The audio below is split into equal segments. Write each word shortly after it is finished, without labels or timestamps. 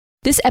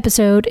This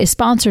episode is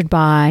sponsored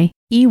by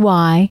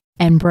EY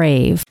and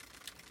Brave.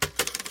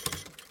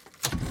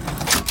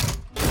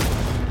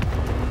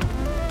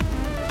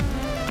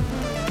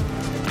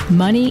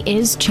 Money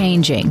is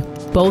changing,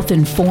 both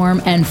in form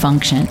and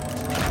function.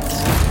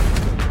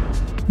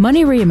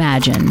 Money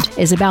Reimagined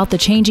is about the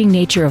changing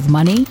nature of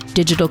money,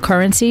 digital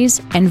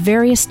currencies, and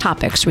various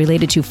topics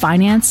related to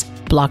finance,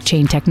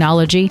 blockchain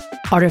technology,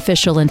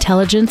 artificial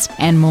intelligence,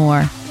 and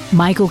more.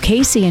 Michael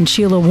Casey and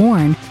Sheila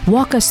Warren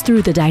walk us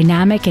through the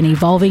dynamic and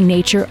evolving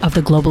nature of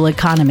the global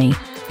economy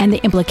and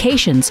the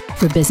implications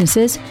for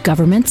businesses,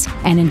 governments,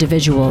 and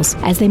individuals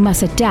as they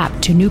must adapt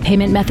to new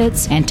payment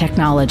methods and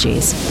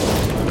technologies.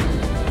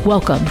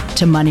 Welcome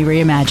to Money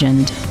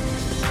Reimagined.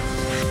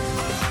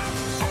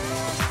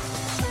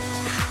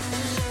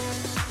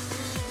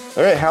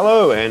 All right,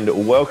 hello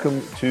and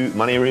welcome to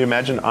Money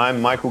Reimagined.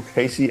 I'm Michael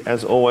Casey,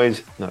 as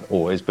always, not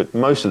always, but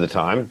most of the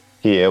time,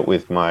 here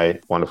with my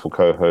wonderful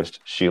co-host,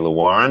 Sheila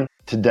Warren.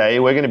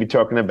 Today, we're going to be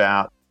talking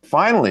about,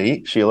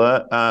 finally,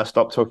 Sheila,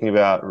 stop talking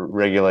about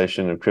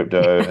regulation of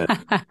crypto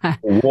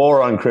and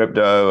war on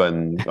crypto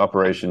and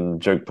Operation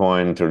Choke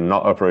Point or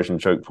not Operation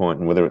Choke Point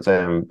and whether it's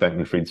Sam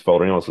Bankman-Fried's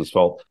fault or anyone else's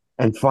fault.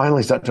 And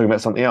finally start talking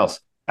about something else,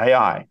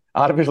 AI,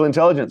 artificial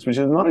intelligence, which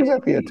is not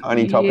exactly a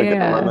tiny topic at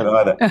the moment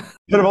either.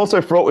 But I'm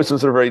also fraught with some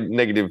sort of very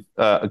negative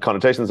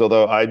connotations,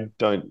 although I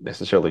don't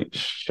necessarily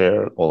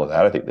share all of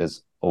that. I think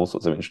there's all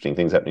sorts of interesting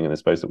things happening in the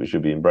space that we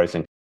should be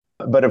embracing.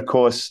 But of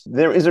course,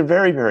 there is a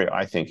very, very,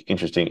 I think,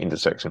 interesting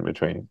intersection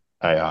between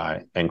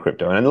AI and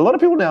crypto. And a lot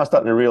of people now are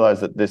starting to realize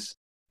that this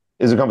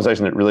is a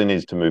conversation that really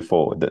needs to move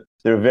forward, that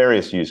there are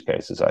various use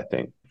cases, I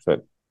think, for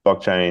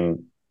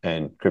blockchain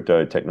and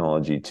crypto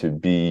technology to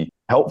be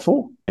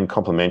helpful and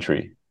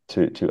complementary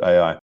to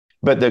AI.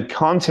 But the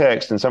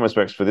context in some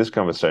respects for this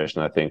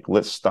conversation, I think,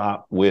 let's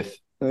start with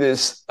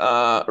this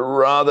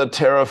rather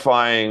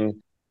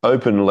terrifying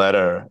open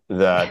letter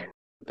that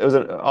it was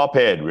an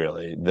op-ed,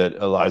 really, that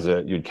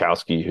Eliezer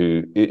Yudkowsky,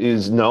 who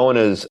is known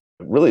as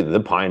really the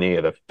pioneer,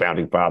 the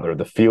founding father of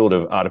the field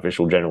of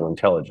artificial general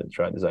intelligence,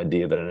 right? This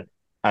idea that an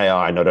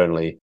AI not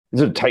only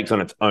sort of takes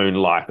on its own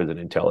life as an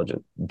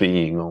intelligent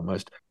being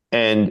almost.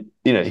 And,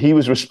 he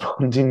was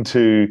responding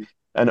to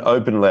an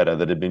open letter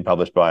that had been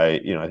published by,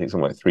 I think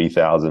something like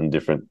 3,000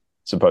 different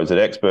supposed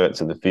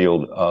experts in the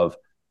field of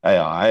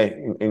AI,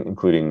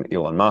 including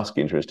Elon Musk,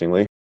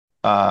 interestingly,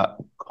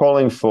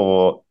 calling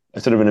for a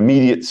sort of an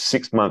immediate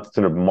 6-month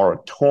sort of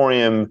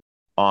moratorium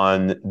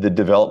on the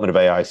development of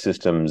AI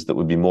systems that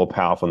would be more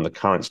powerful than the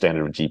current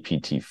standard of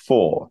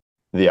GPT-4.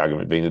 The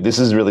argument being that this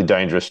is really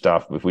dangerous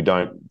stuff. If we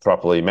don't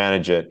properly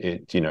manage it,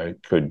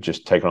 it could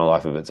just take on a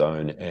life of its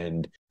own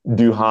and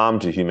do harm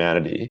to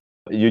humanity.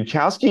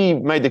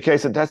 Yudkowsky made the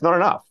case that that's not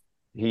enough.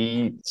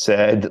 He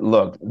said,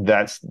 look,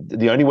 that's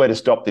the only way to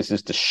stop this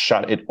is to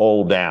shut it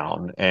all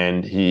down.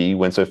 And he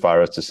went so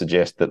far as to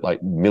suggest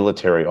that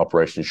military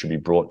operations should be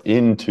brought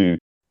in to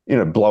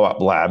blow up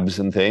labs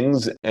and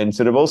things, and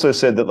sort of also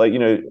said that,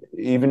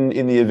 even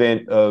in the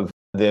event of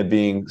there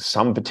being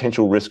some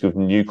potential risk of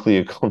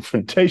nuclear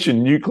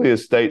confrontation, nuclear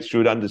states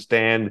should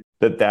understand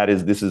that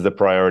this is the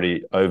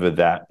priority over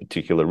that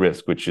particular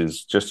risk, which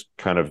is just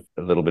kind of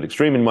a little bit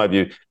extreme in my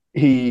view.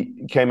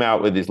 He came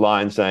out with this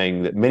line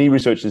saying that many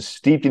researchers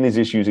steeped in these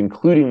issues,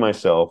 including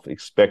myself,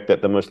 expect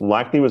that the most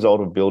likely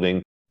result of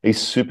building a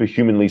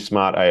superhumanly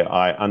smart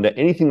AI under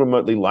anything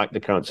remotely like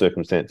the current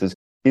circumstances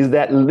is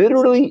that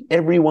literally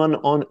everyone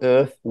on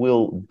Earth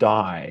will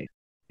die.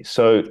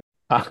 So,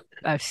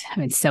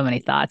 so many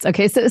thoughts.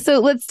 Okay, so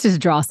let's just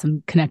draw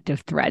some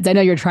connective threads. I know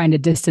you're trying to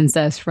distance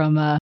us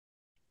from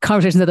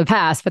conversations of the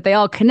past, but they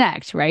all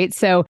connect, right?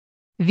 So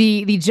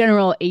the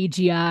general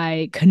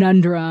AGI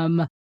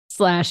conundrum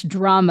 /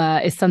 drama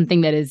is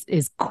something that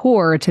is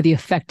core to the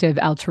effective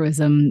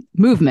altruism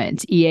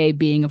movement. EA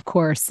being, of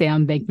course,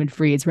 Sam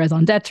Bankman-Fried's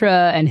raison d'etre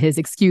and his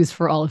excuse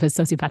for all of his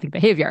sociopathic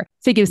behavior.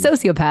 Speaking of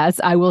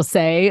sociopaths, I will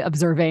say,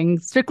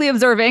 strictly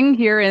observing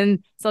here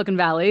in Silicon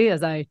Valley,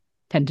 as I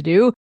tend to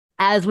do,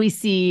 as we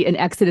see an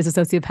exodus of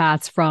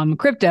sociopaths from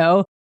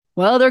crypto,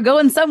 well, they're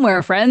going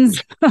somewhere,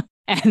 friends.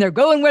 And they're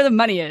going where the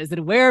money is.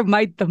 And where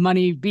might the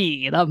money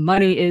be? The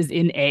money is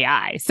in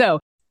AI. So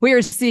we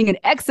are seeing an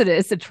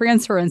exodus, a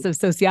transference of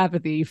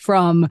sociopathy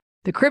from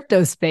the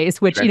crypto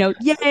space, which,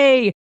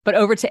 yay, but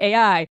over to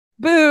AI.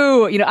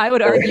 Boo. I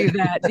would argue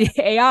that the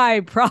AI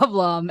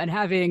problem and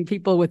having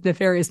people with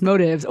nefarious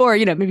motives, or,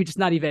 maybe just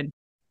not even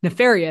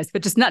nefarious,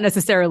 but just not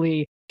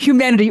necessarily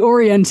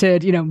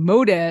humanity-oriented,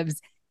 motives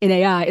in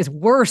AI is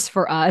worse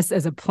for us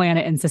as a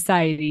planet and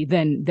society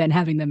than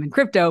having them in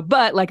crypto.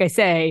 But like I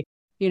say,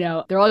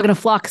 they're all going to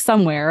flock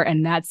somewhere,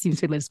 and that seems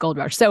to be the latest gold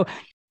rush. So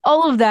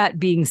all of that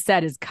being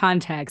said as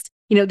context,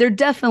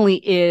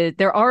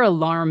 there are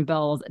alarm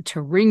bells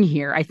to ring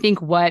here. I think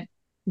what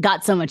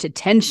got so much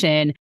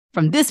attention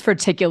from this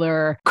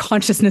particular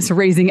consciousness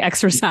raising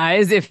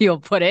exercise, if you'll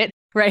put it,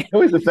 right?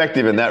 Always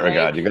effective in that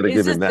regard. You got to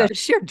give him that. The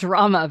sheer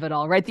drama of it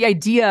all, right? The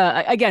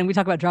idea, again, we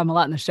talk about drama a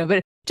lot in the show,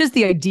 but just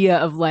the idea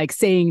of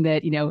saying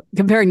that,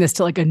 comparing this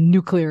to a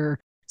nuclear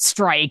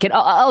strike and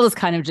all this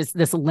kind of just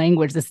this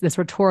language, this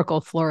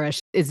rhetorical flourish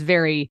is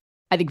very,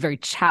 I think, very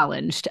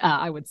challenged,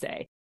 I would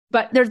say.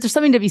 But there's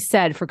something to be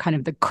said for kind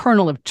of the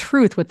kernel of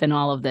truth within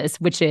all of this,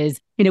 which is,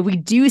 we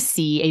do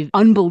see a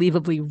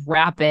unbelievably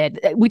rapid,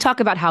 we talk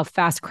about how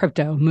fast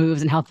crypto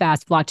moves and how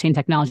fast blockchain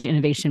technology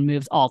innovation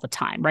moves all the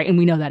time, right? And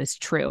we know that is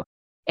true.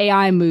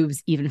 AI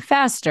moves even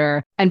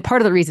faster. And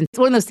part of the reason, it's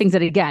one of those things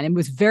that, again, it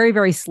moves very,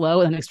 very slow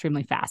and then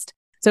extremely fast.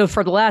 So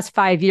for the last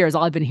 5 years,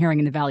 all I've been hearing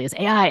in the Valley is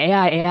AI,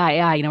 AI, AI,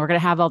 AI. We're going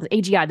to have all the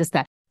AGI, this,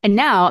 that. And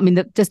now,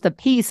 just the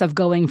pace of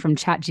going from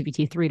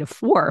ChatGPT 3 to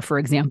 4, for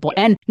example,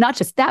 and not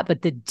just that,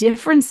 but the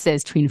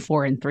differences between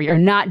 4 and 3 are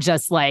not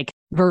just like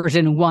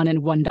version 1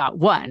 and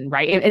 1.1,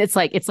 right? It's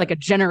like a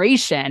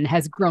generation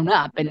has grown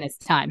up in this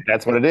time.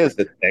 That's what it is.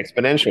 It's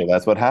exponential.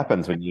 That's what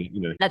happens when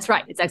you. That's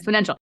right. It's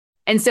exponential.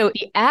 And so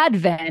the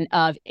advent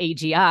of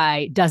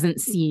AGI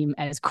doesn't seem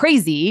as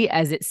crazy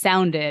as it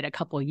sounded a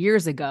couple of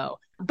years ago.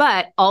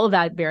 But all of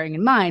that bearing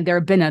in mind, there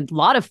have been a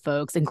lot of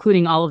folks,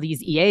 including all of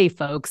these EA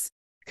folks,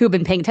 who have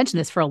been paying attention to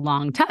this for a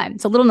long time.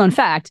 It's a little known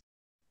fact.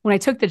 When I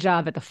took the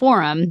job at the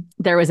Forum,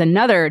 there was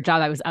another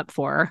job I was up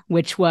for,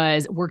 which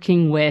was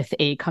working with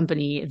a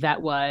company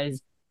that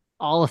was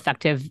all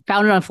effective,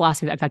 founded on a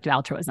philosophy of effective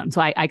altruism.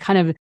 So I kind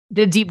of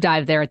did a deep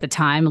dive there at the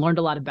time, learned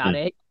a lot about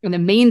it. And the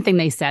main thing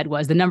they said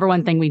was the number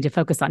one thing we need to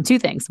focus on, two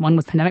things. One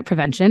was pandemic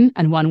prevention,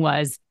 and one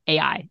was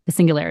AI, the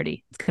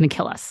singularity. It's going to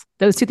kill us.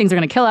 Those two things are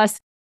going to kill us.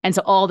 And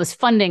so all this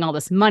funding, all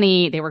this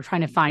money, they were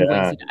trying to find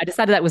ways. I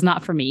decided that was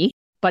not for me.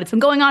 But it's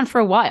been going on for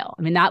a while.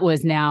 That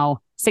was now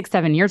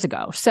 6-7 years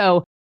ago.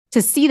 So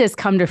to see this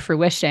come to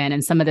fruition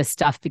and some of this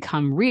stuff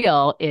become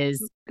real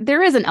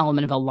there is an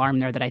element of alarm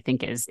there that I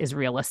think is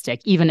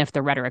realistic, even if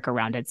the rhetoric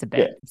around it's a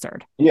bit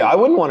absurd. Yeah, I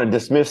wouldn't want to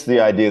dismiss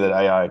the idea that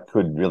AI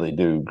could really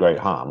do great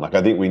harm.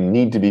 I think we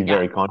need to be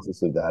very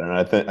conscious of that.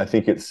 And I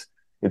think it's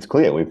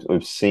clear.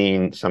 We've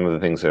seen some of the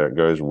things that it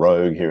goes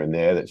rogue here and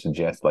there that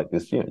suggest like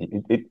this,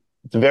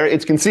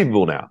 it's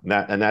conceivable now.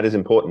 And that is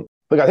important.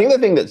 Look, I think the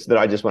thing that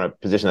I just want to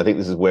position, I think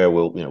this is where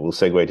we'll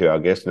segue to our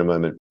guest in a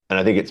moment. And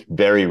I think it's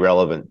very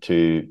relevant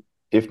to,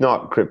 if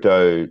not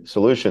crypto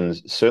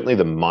solutions, certainly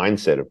the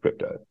mindset of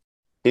crypto,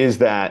 is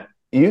that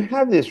you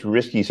have this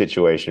risky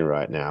situation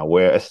right now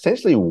where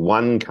essentially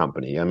one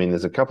company,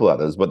 there's a couple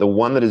others, but the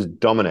one that is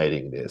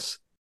dominating this,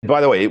 by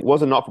the way, it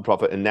was a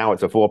not-for-profit and now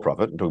it's a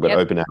for-profit, talk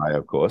about OpenAI,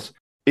 of course,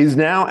 is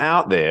now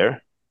out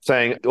there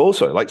saying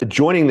also,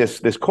 joining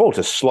this call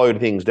to slow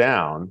things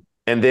down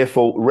and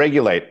therefore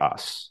regulate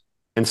us.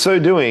 And so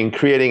doing,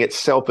 creating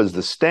itself as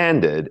the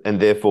standard and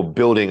therefore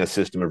building a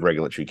system of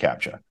regulatory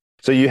capture.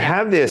 So you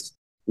have this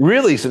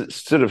really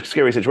sort of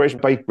scary situation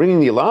by ringing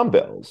the alarm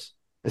bells,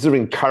 sort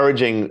of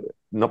encouraging,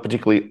 not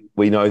particularly,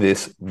 we know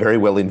this, very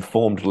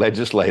well-informed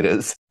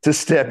legislators to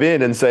step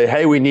in and say,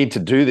 hey, we need to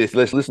do this.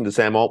 Let's listen to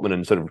Sam Altman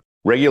and sort of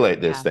regulate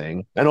this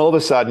thing. And all of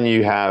a sudden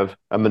you have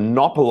a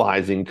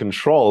monopolizing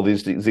control of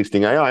this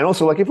existing AI. And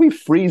also, if we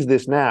freeze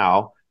this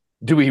now,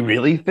 do we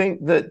really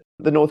think that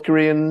the North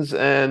Koreans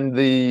and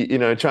the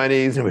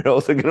Chinese are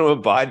also going to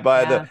abide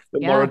by the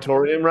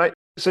moratorium, right?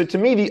 So to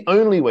me, the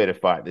only way to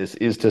fight this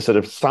is to sort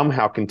of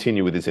somehow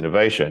continue with this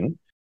innovation.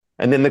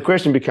 And then the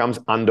question becomes,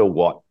 under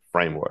what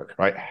framework,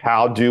 right?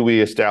 How do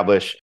we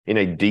establish in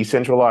a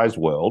decentralized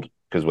world,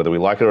 because whether we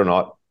like it or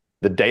not,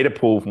 the data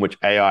pool from which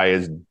AI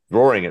is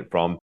drawing it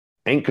from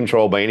ain't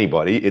controlled by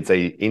anybody. It's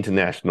a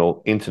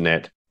international,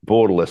 internet,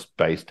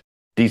 borderless-based,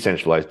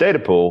 decentralized data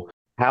pool.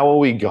 How are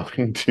we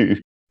going to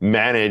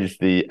manage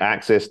the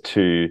access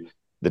to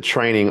the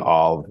training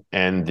of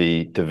and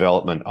the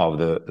development of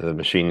the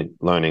machine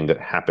learning that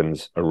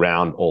happens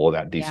around all of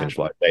that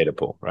decentralized data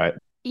pool, right?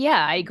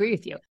 Yeah, I agree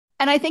with you.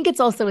 And I think it's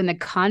also in the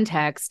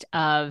context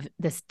of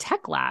this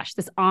techlash,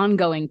 this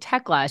ongoing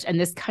techlash, and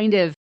this kind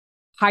of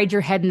hide your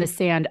head in the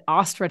sand,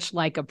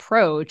 ostrich-like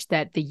approach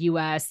that the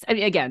U.S.,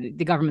 again,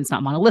 the government's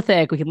not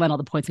monolithic. We can land all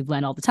the points we've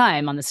landed all the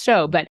time on this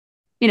show, but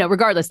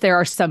regardless, there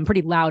are some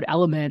pretty loud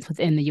elements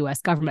within the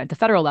U.S. government at the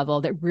federal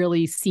level that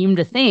really seem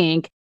to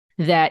think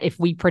that if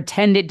we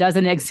pretend it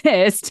doesn't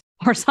exist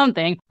or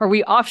something, or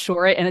we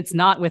offshore it and it's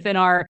not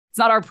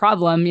our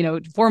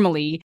problem,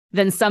 formally,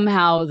 then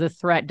somehow the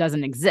threat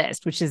doesn't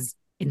exist, which is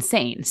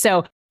insane.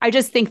 So I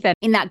just think that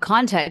in that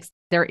context,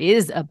 there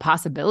is a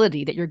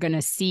possibility that you're going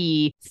to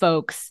see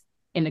folks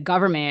in the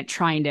government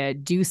trying to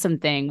do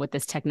something with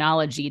this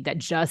technology that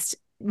just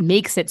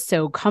makes it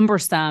so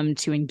cumbersome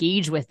to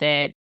engage with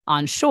it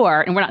on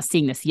shore. And we're not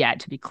seeing this yet,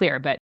 to be clear,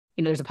 but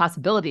there's a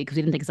possibility, because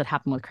we didn't think this would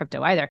happen with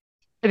crypto either.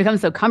 It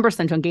becomes so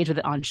cumbersome to engage with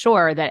it on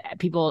shore that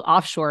people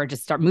offshore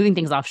just start moving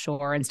things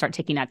offshore and start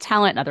taking that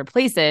talent in other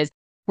places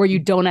where you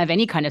don't have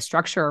any kind of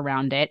structure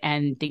around it,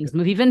 and things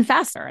move even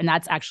faster. And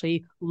that's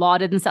actually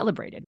lauded and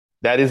celebrated.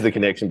 That is the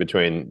connection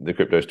between the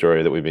crypto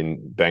story that we've been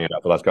banging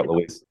up the last couple of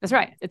weeks. That's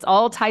right. It's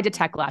all tied to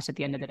techlash at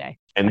the end of the day.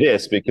 And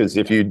this, because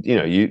if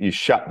you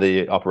shut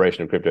the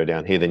operation of crypto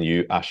down here, then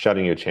you are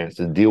shutting your chance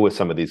to deal with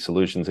some of these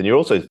solutions. And you're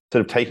also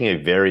sort of taking a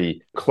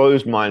very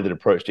closed-minded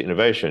approach to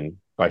innovation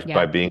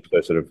by being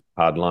so sort of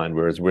hard-lined,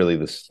 whereas really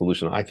the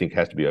solution, I think,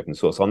 has to be open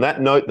source. On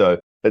that note, though,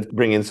 let's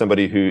bring in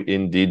somebody who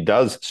indeed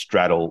does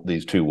straddle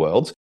these two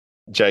worlds.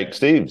 Jake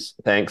Steeves,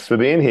 thanks for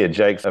being here.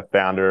 Jake's a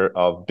founder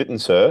of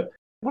BitTensor.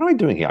 What are we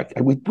doing here?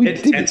 We did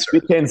this.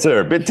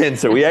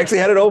 BitTensor. We actually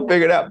had it all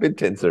figured out.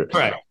 BitTensor.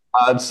 Right.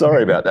 I'm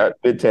sorry about that.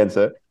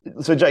 BitTensor.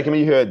 So, Jake, I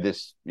mean, you heard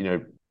this,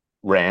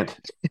 rant,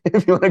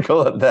 if you want to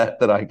call it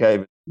that I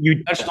gave.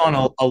 You touched on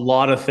a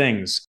lot of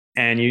things,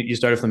 and you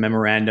started with the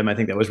memorandum. I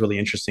think that was really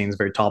interesting. It's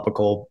very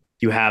topical.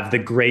 You have the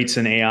greats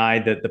in AI,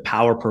 the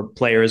power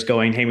players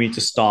going, hey, we need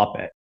to stop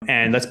it.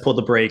 And let's pull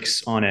the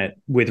brakes on it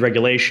with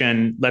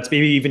regulation. Let's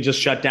maybe even just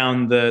shut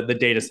down the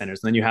data centers.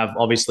 And then you have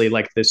obviously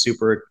like the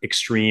super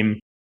extreme,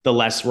 the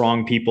less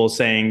wrong people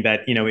saying that,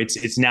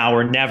 it's now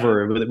or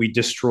never that we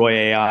destroy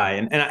AI.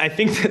 And I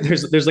think that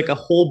there's like a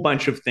whole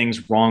bunch of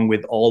things wrong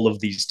with all of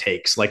these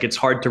takes. Like it's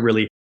hard to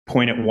really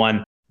point at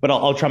one, but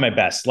I'll try my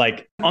best.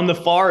 Like on the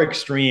far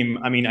extreme,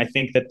 I mean, I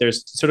think that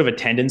there's sort of a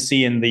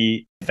tendency in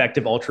the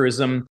effective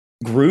altruism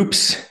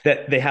groups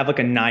that they have like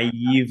a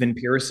naive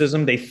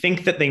empiricism. They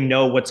think that they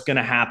know what's going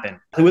to happen.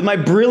 With my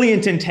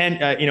brilliant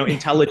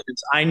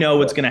intelligence, I know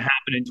what's going to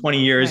happen in 20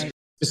 years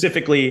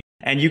specifically,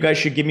 and you guys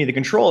should give me the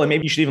control, and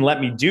maybe you should even let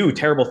me do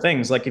terrible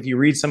things. Like if you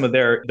read some of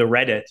the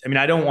Reddit, I mean,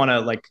 I don't want to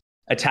like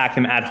attack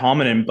them ad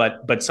hominem,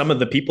 but some of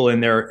the people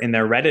in their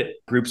Reddit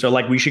groups are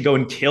like, we should go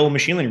and kill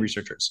machine learning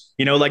researchers.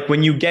 Like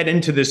when you get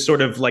into this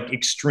sort of like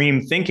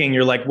extreme thinking,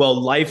 you're like, well,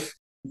 life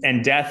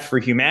and death for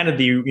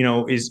humanity,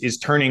 is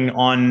turning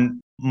on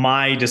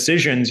my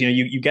decisions.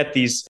 You get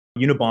these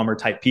Unabomber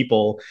type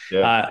people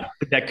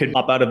that could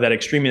pop out of that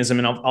extremism,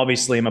 and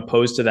obviously I'm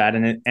opposed to that.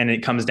 And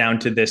it comes down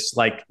to this,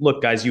 like,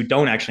 look, guys, you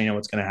don't actually know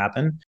what's going to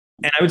happen.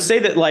 And I would say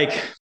that like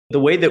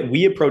the way that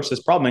we approach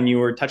this problem, and you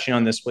were touching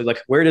on this, was like,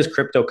 where does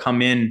crypto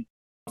come in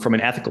from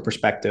an ethical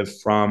perspective,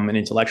 from an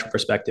intellectual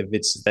perspective?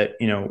 It's that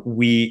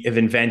we have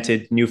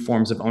invented new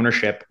forms of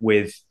ownership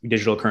with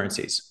digital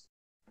currencies.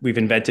 We've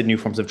invented new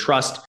forms of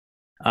trust,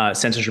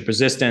 censorship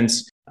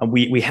resistance.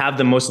 We have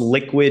the most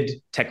liquid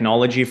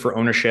technology for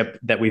ownership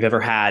that we've ever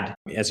had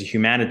as a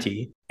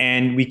humanity.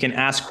 And we can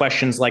ask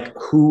questions like,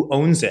 who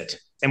owns it?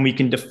 And we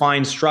can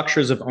define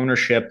structures of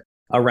ownership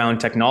around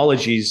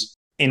technologies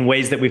in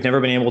ways that we've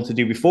never been able to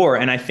do before.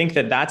 And I think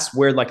that that's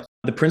where like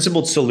the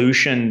principled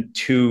solution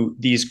to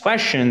these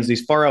questions,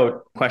 these far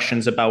out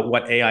questions about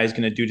what AI is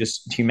going to do to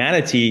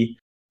humanity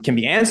can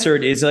be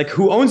answered is like,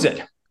 who owns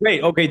it?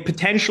 Great. Okay.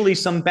 Potentially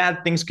some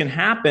bad things can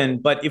happen,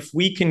 but if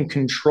we can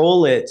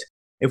control it,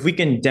 if we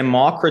can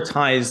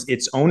democratize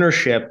its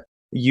ownership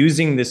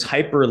using this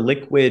hyper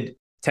liquid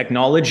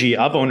technology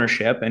of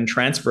ownership and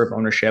transfer of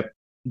ownership,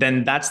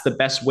 then that's the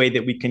best way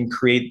that we can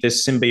create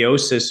this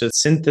symbiosis, a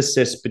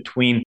synthesis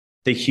between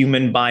the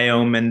human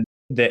biome and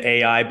the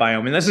AI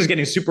biome. And this is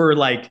getting super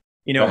like,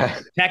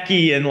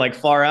 techie and like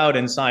far out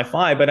and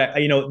sci-fi, but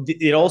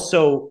it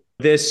also,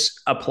 this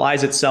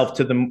applies itself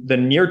to the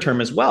near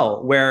term as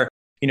well, where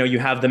you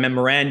have the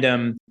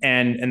memorandum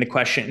and the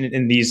question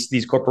in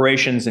these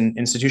corporations and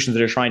institutions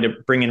that are trying to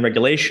bring in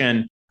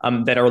regulation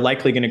that are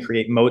likely going to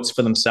create moats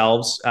for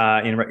themselves.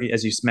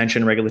 As you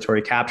mentioned,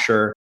 regulatory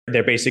capture.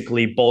 They're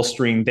basically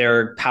bolstering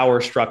their power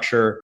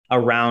structure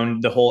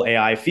around the whole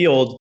AI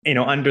field,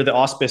 under the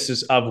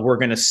auspices of we're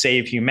going to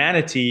save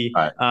humanity.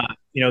 Right.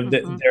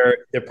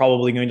 They're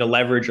probably going to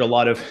leverage a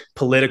lot of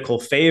political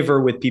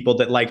favor with people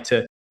that like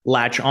to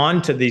latch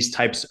on to these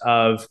types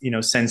of,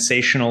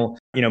 sensational,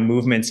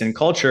 movements in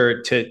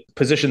culture to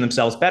position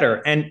themselves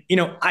better. And,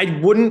 I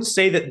wouldn't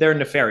say that they're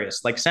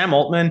nefarious. Like Sam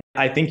Altman,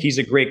 I think he's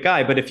a great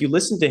guy. But if you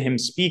listen to him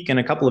speak in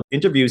a couple of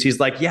interviews, he's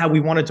like, yeah, we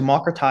want to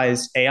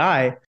democratize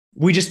AI.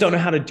 We just don't know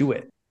how to do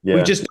it. Yeah.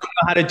 We just don't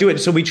know how to do it.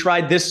 So we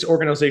tried this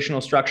organizational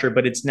structure,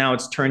 but it's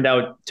turned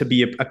out to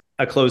be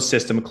a closed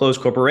system, a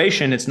closed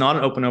corporation. It's not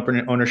an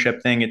open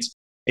ownership thing. It's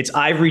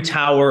ivory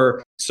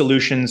tower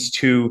solutions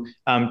to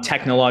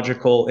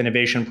technological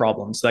innovation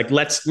problems. Like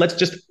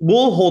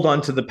we'll hold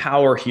on to the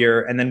power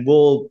here, and then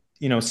we'll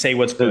say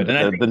what's good.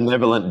 The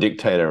benevolent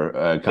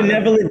dictator.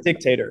 Benevolent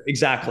dictator,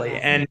 exactly.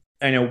 And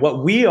I know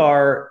what we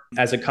are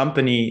as a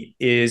company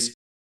is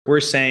we're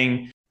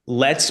saying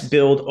let's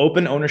build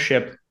open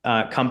ownership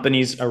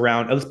companies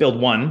around. Let's build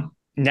one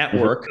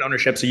network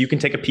ownership, so you can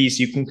take a piece,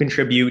 you can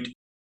contribute,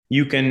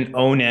 you can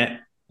own it,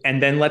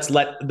 and then let's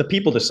let the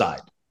people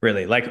decide.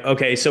 Really, like,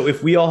 okay, so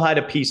if we all had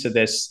a piece of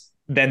this,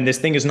 then this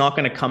thing is not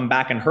going to come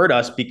back and hurt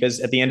us, because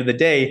at the end of the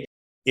day,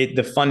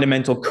 the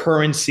fundamental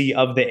currency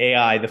of the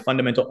AI, the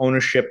fundamental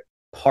ownership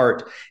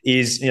part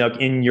is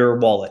in your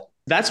wallet.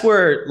 That's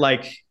where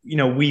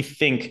we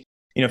think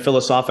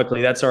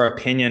philosophically, that's our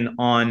opinion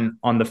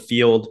on the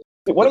field.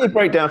 Why don't you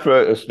break down for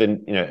us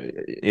then,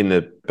 in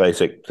the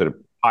basic sort of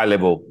high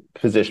level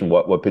position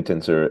what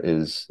BitTensor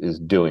is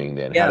doing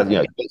then?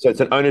 Yeah. So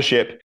it's an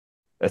ownership.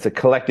 It's a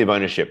collective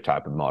ownership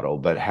type of model,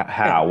 but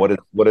how? What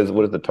is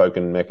the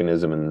token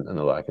mechanism and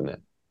the like in that?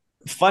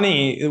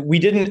 Funny, we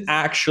didn't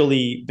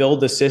actually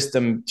build a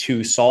system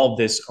to solve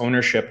this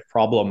ownership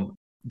problem.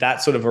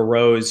 That sort of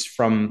arose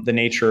from the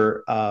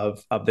nature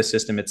of the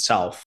system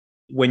itself.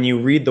 When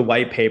you read the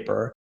white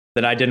paper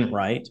that I didn't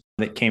write,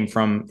 that came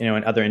from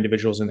and other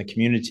individuals in the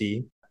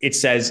community, it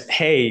says,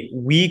 hey,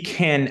 we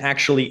can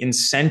actually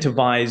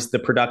incentivize the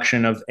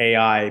production of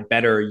AI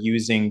better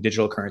using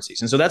digital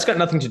currencies. And so that's got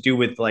nothing to do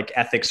with like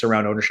ethics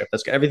around ownership.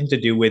 That's got everything to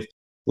do with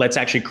let's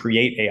actually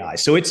create AI.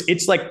 So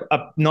it's like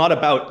not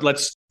about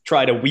let's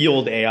try to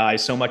wield AI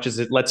so much as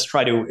let's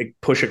try to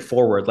push it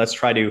forward. Let's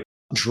try to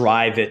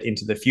drive it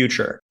into the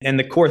future. And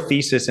the core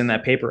thesis in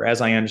that paper, as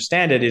I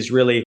understand it, is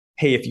really,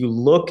 hey, if you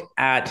look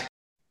at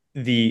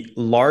the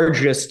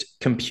largest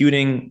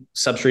computing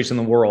substrates in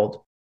the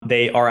world,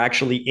 they are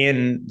actually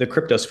in the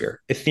cryptosphere.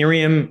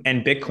 Ethereum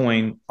and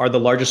Bitcoin are the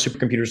largest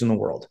supercomputers in the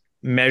world,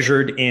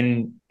 measured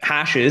in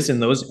hashes in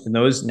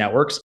those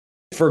networks.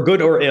 For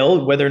good or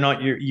ill, whether or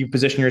not you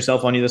position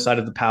yourself on either side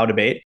of the POW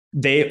debate,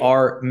 they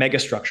are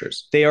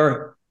megastructures. They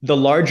are the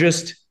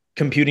largest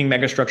computing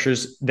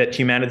megastructures that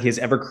humanity has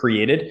ever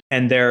created.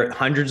 And they're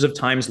hundreds of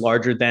times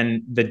larger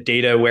than the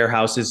data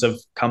warehouses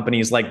of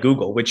companies like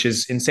Google, which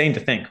is insane to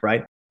think,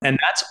 right? And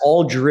that's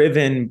all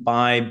driven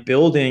by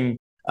building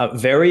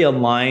very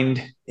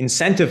aligned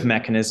incentive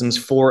mechanisms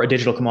for a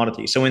digital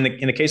commodity. So in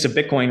the case of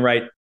Bitcoin,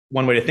 right,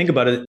 one way to think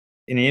about it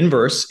in the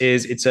inverse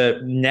is it's a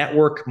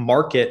network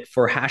market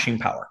for hashing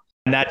power.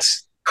 And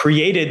that's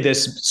created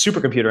this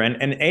supercomputer.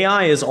 And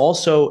AI is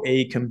also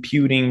a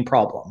computing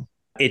problem.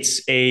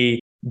 It's a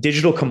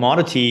digital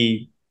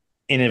commodity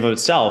in and of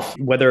itself,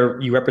 whether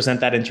you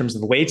represent that in terms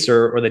of the weights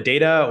or the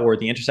data or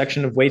the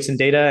intersection of weights and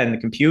data and the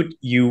compute,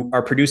 you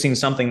are producing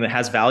something that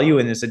has value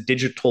and is a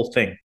digital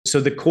thing. So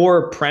the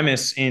core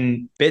premise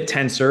in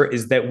BitTensor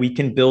is that we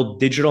can build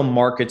digital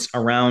markets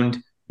around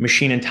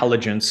machine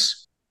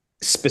intelligence,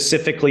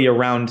 specifically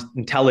around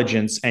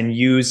intelligence, and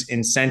use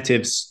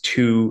incentives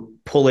to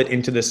pull it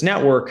into this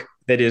network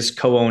that is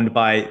co-owned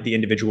by the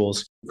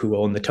individuals who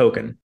own the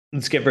token.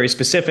 Let's get very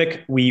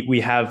specific. We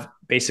have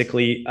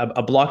basically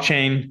a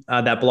blockchain.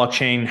 That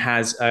blockchain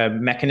has a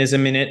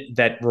mechanism in it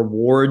that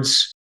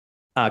rewards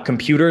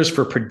computers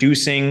for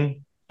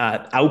producing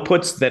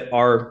outputs that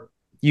are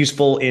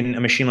useful in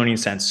a machine learning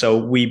sense. So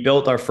we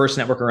built our first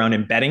network around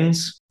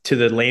embeddings. To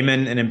the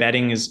layman, an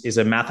embedding is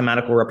a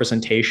mathematical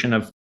representation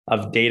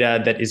of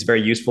data that is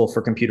very useful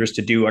for computers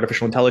to do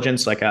artificial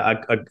intelligence. Like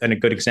a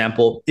good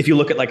example, if you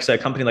look at like say, a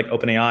company like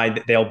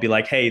OpenAI, they'll be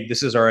like, hey,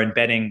 this is our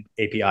embedding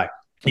API.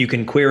 You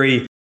can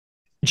query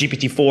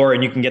GPT-4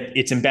 and you can get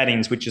its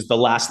embeddings, which is the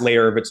last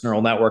layer of its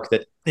neural network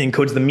that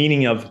encodes the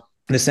meaning of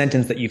the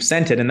sentence that you've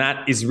sent it. And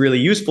that is really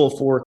useful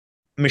for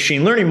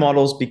machine learning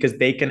models because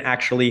they can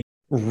actually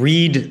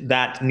read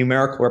that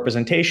numerical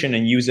representation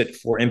and use it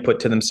for input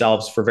to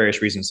themselves for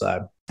various reasons,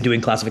 doing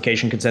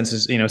classification,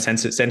 consensus,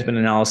 sentiment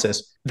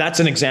analysis. That's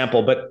an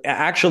example, but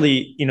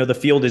actually, the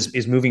field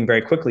is moving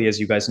very quickly,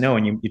 as you guys know,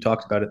 and you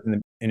talked about it in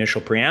the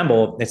initial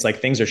preamble. It's like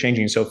things are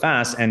changing so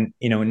fast. And,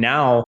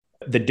 now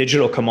the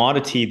digital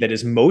commodity that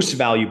is most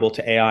valuable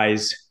to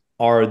AIs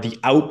are the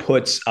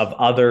outputs of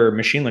other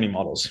machine learning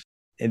models.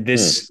 And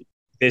this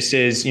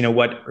is,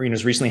 what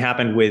has recently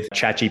happened with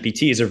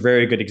ChatGPT is a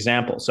very good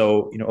example.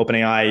 So,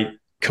 OpenAI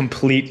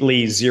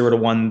completely 0 to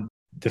 1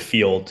 the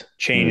field,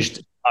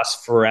 changed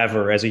us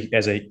forever as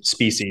a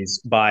species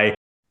by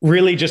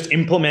really just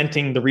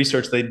implementing the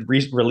research they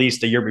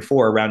released a year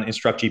before around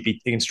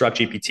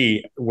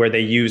InstructGPT, where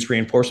they use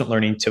reinforcement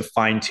learning to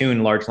fine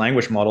tune large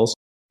language models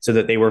so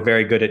that they were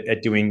very good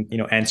at doing,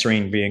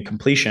 answering via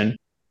completion.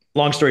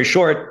 Long story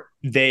short,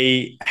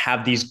 they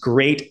have these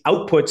great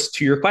outputs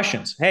to your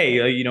questions. Hey,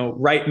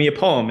 write me a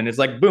poem. And it's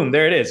like, boom,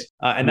 there it is.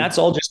 And that's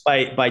all just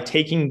by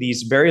taking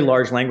these very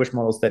large language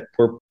models that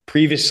were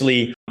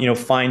previously,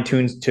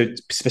 fine-tuned to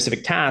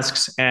specific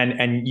tasks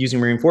and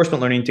using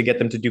reinforcement learning to get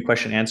them to do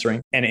question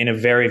answering and in a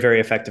very, very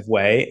effective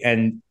way.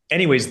 And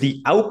anyways,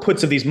 the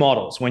outputs of these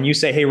models, when you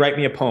say, hey, write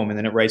me a poem, and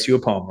then it writes you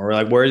a poem, or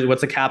like, what's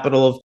the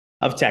capital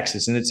of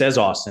Texas, and it says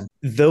Austin.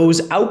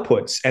 Those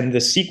outputs and the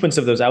sequence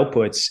of those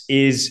outputs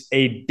is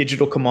a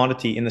digital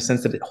commodity in the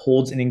sense that it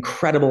holds an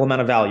incredible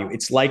amount of value.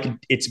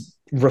 It's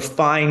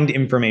refined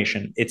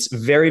information. It's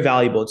very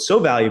valuable. It's so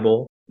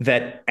valuable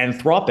that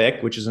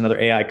Anthropic, which is another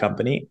AI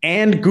company,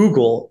 and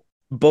Google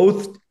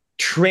both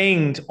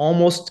trained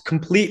almost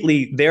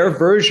completely their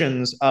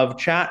versions of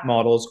chat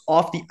models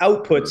off the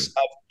outputs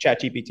of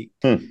ChatGPT.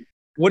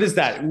 What is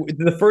that?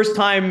 The first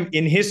time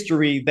in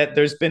history that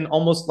there's been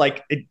almost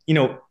like,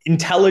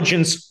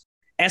 intelligence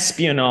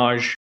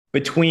espionage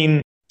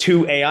between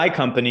two AI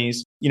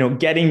companies,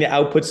 getting the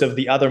outputs of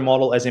the other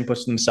model as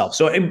inputs themselves.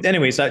 So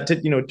anyways,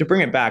 to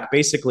bring it back,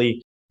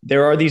 basically,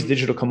 there are these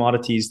digital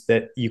commodities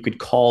that you could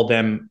call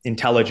them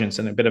intelligence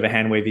in a bit of a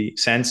hand-wavy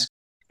sense.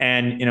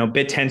 And,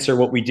 BitTensor,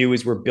 what we do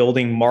is we're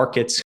building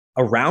markets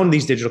around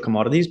these digital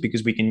commodities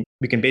because we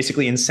can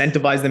basically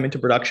incentivize them into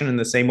production in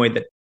the same way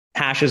that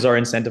hashes are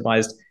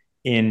incentivized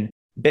in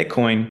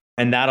Bitcoin.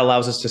 And that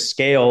allows us to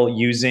scale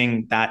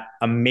using that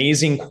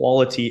amazing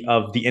quality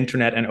of the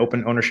internet and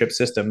open ownership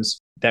systems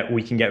that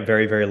we can get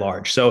very, very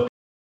large. So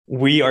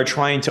we are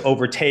trying to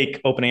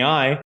overtake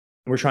OpenAI,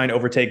 we're trying to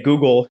overtake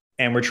Google,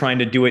 and we're trying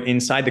to do it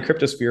inside the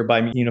cryptosphere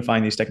by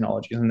unifying these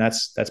technologies. And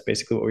that's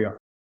basically what we are.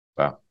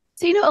 Wow.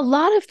 So, a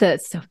lot of the,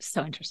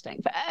 so interesting,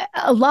 but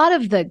a lot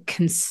of the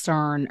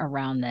concern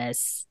around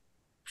this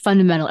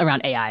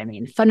around AI,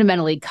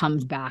 fundamentally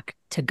comes back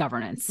to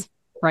governance,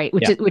 right?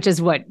 Which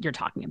is what you're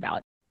talking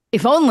about.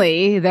 If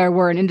only there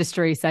were an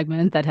industry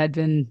segment that had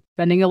been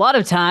spending a lot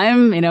of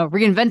time,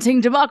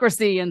 reinventing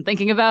democracy and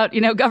thinking about,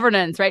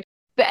 governance, right?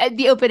 But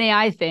the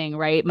OpenAI thing,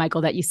 right,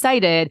 Michael, that you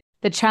cited,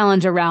 the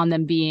challenge around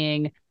them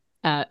being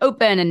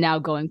open and now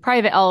going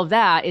private, all of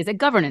that is a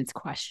governance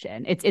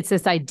question. It's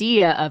this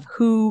idea of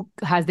who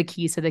has the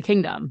keys to the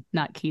kingdom,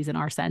 not keys in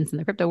our sense in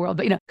the crypto world,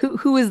 but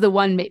who is the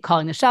one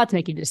calling the shots,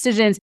 making the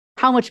decisions?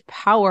 How much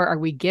power are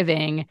we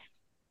giving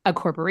a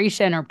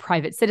corporation or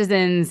private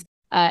citizens?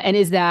 And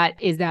is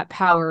that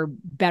power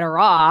better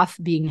off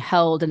being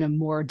held in a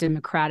more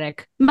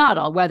democratic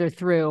model, whether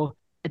through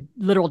a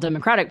literal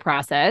democratic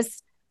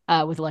process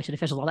with elected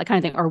officials, all that kind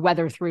of thing, or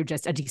whether through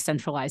just a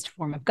decentralized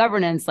form of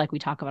governance, like we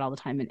talk about all the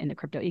time in the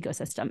crypto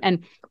ecosystem?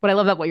 And what I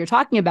love about what you're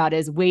talking about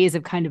is ways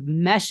of kind of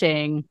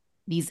meshing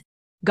these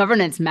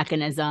governance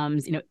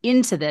mechanisms,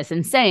 into this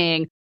and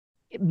saying,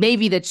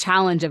 maybe the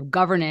challenge of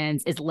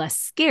governance is less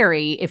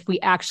scary if we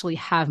actually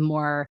have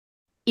more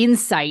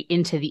insight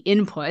into the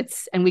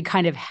inputs and we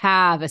kind of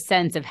have a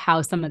sense of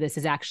how some of this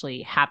is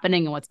actually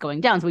happening and what's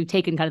going down. So we've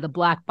taken kind of the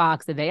black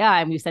box of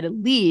AI and we've said, at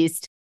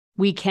least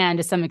we can,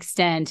 to some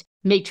extent,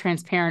 make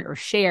transparent or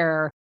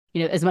share,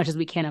 as much as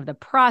we can of the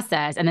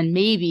process. And then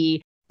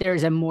maybe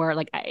there's a more,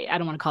 like, I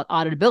don't want to call it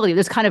auditability.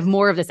 There's kind of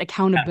more of this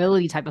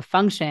accountability type of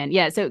function.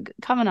 Yeah. So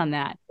comment on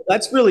that.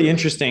 That's really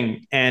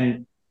interesting.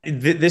 And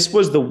this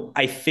was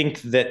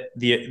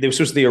this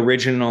was the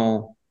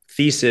original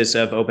thesis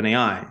of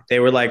OpenAI. They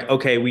were like,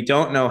 okay, we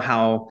don't know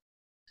how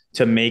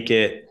to make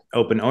it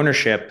open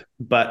ownership,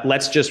 but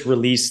let's just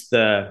release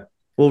the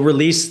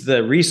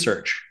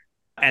research.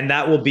 And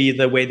that will be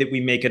the way that we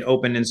make it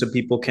open. And so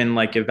people can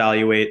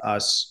evaluate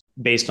us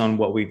based on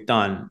what we've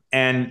done.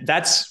 And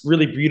that's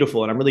really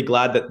beautiful. And I'm really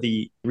glad that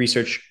the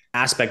research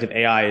aspect of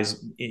AI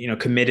is,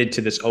 committed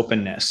to this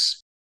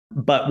openness.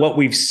 But what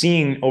we've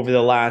seen over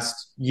the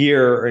last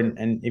year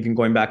and even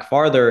going back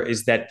farther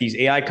is that these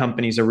AI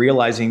companies are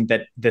realizing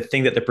that the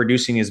thing that they're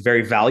producing is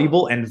very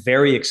valuable and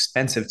very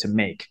expensive to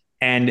make.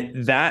 And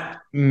that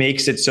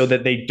makes it so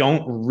that they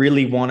don't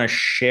really want to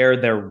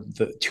share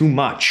too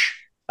much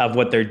of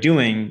what they're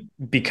doing,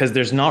 because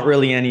there's not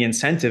really any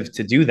incentive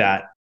to do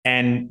that.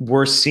 And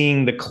we're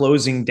seeing the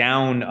closing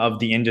down of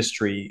the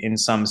industry in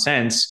some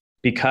sense,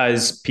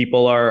 because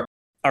people are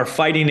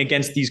fighting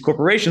against these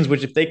corporations,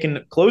 which if they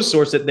can close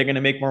source it, they're going to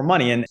make more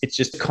money. And it's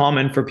just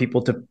common for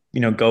people to,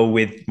 go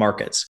with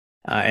markets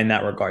in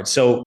that regard.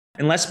 So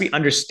unless we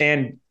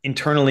understand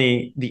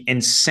internally the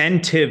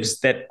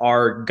incentives that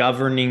are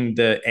governing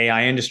the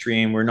AI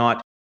industry, and we're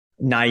not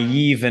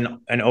naive and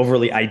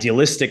overly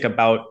idealistic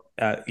about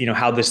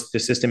how the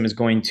system is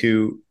going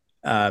to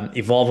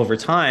evolve over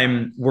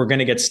time, we're going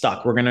to get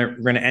stuck. We're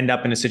going to end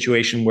up in a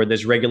situation where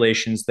there's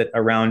regulations that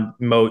around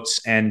moats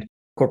and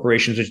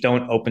corporations which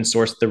don't open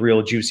source the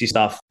real juicy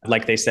stuff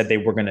like they said they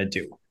were going to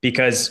do.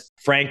 Because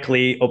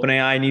frankly,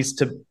 OpenAI needs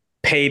to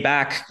pay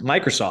back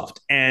Microsoft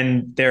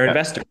and their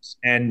investors.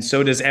 And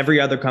so does every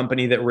other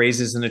company that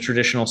raises in a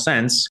traditional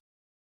sense.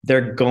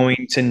 They're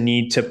going to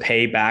need to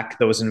pay back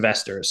those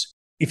investors.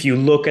 If you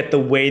look at the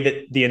way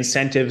that the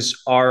incentives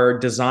are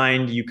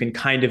designed, you can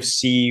kind of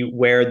see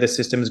where the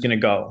system is going to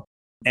go.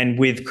 And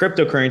with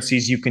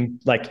cryptocurrencies, you can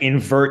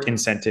invert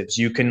incentives.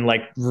 You can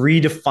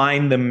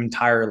redefine them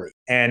entirely.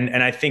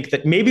 And I think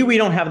that maybe we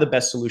don't have the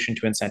best solution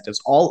to incentives,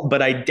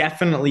 but I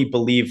definitely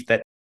believe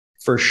that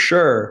for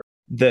sure,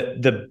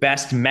 the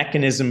best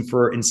mechanism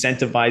for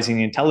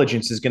incentivizing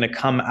intelligence is going to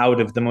come out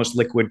of the most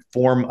liquid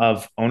form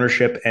of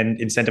ownership and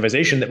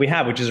incentivization that we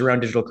have, which is around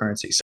digital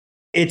currencies.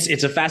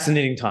 It's a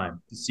fascinating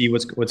time to see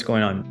what's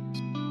going on.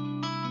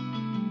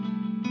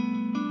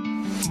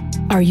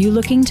 Are you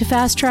looking to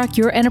fast-track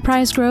your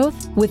enterprise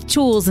growth? With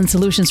tools and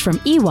solutions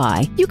from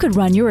EY, you could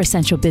run your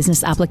essential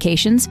business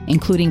applications,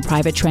 including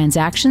private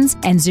transactions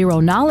and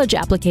zero-knowledge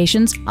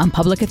applications, on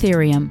public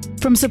Ethereum.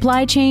 From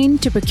supply chain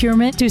to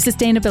procurement to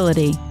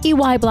sustainability,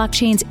 EY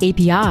Blockchain's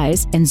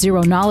APIs and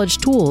zero-knowledge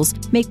tools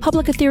make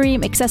public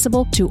Ethereum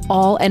accessible to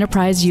all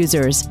enterprise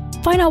users.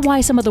 Find out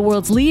why some of the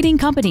world's leading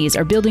companies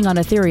are building on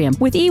Ethereum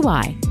with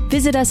EY.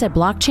 Visit us at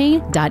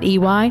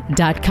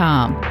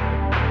blockchain.ey.com.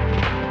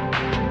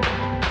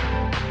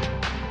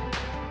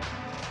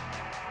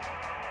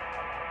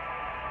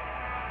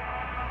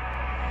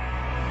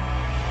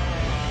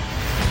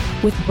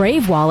 With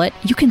Brave Wallet,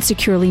 you can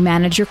securely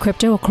manage your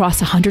crypto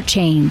across 100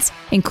 chains,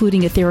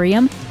 including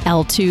Ethereum,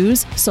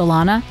 L2s,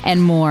 Solana,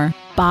 and more.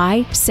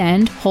 Buy,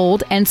 send,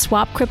 hold, and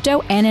swap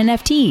crypto and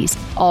NFTs,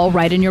 all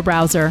right in your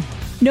browser.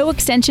 No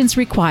extensions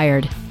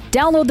required.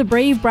 Download the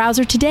Brave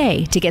browser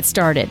today to get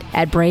started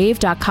at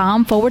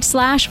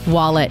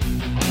brave.com/wallet.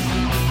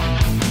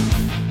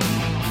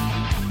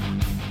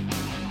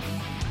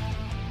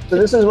 So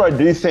this is where I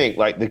do think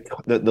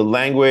the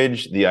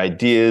language, the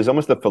ideas,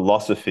 almost the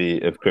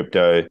philosophy of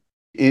crypto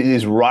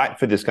is ripe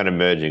for this kind of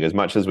merging, as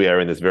much as we are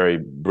in this very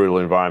brutal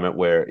environment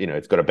where,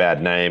 it's got a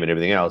bad name and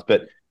everything else.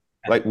 But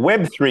Like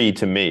Web3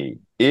 to me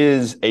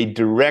is a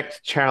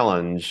direct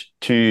challenge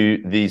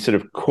to the sort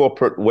of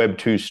corporate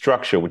Web2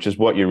 structure, which is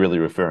what you're really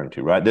referring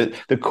to, right?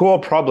 The core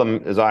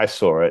problem, as I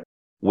saw it,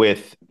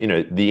 with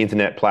the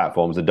internet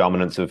platforms, the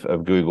dominance of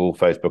Google,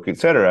 Facebook, et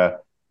cetera,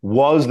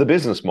 was the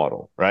business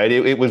model, right?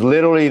 It was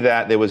literally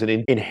that there was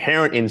an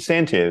inherent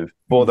incentive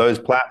for those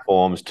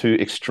platforms to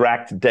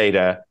extract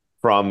data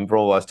from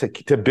all us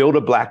to build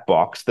a black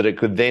box that it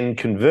could then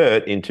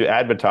convert into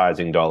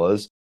advertising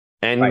dollars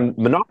and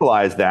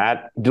monopolize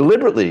that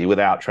deliberately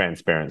without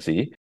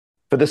transparency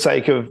for the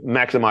sake of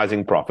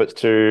maximizing profits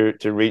to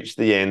reach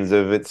the ends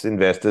of its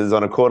investors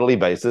on a quarterly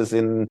basis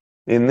in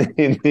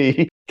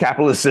the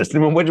capitalist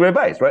system in which we're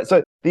based, right?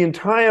 So the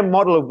entire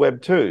model of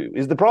Web 2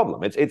 is the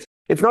problem.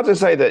 It's not to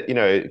say that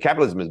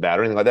capitalism is bad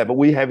or anything like that, but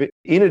we have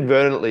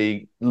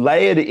inadvertently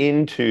layered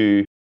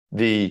into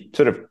the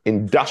sort of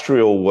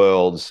industrial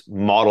world's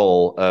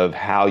model of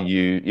how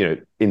you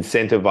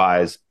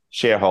incentivize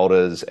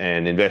shareholders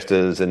and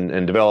investors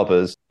and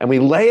developers. And we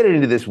layered it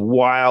into this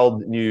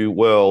wild new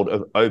world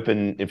of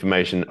open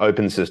information,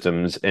 open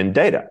systems, and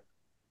data.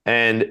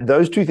 And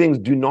those two things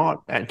do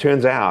not, it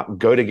turns out,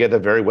 go together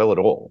very well at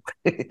all.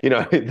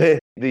 The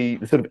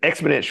sort of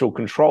exponential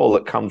control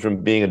that comes from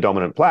being a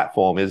dominant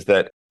platform is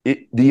that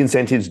the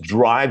incentives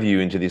drive you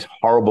into this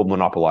horrible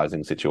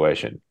monopolizing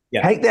situation.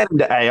 Yeah. Take that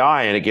into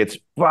AI and it gets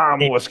far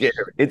more scary.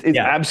 It's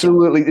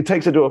absolutely, it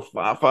takes it to a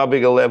far, far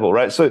bigger level,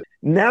 right? So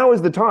now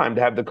is the time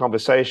to have the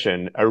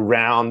conversation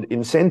around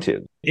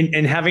incentives.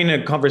 And having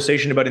a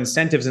conversation about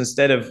incentives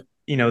instead of,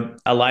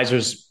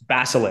 Elizer's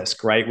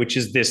basilisk, right? Which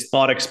is this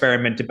thought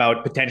experiment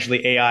about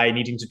potentially AI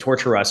needing to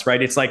torture us,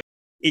 right? It's like,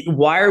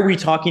 why are we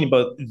talking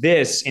about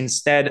this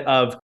instead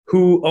of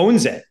who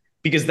owns it?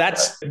 Because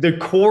that's the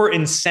core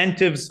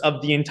incentives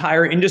of the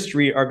entire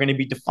industry are going to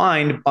be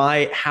defined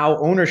by how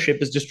ownership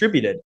is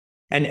distributed.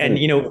 And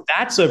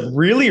that's a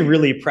really,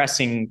 really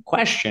pressing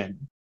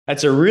question.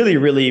 That's a really,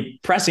 really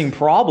pressing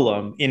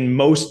problem in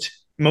most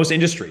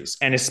industries,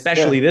 and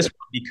especially this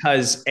one,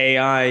 because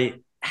AI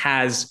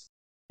has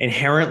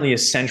inherently a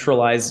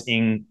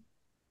centralizing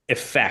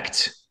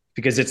effect,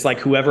 because it's like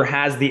whoever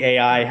has the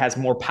AI has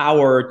more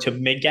power to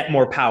get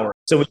more power.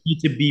 So we need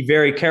to be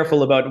very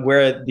careful about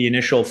where the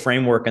initial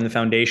framework and the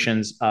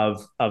foundations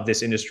of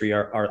this industry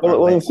are.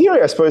 Well, in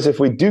theory, I suppose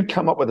if we do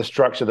come up with a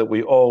structure that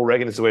we all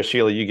recognize, where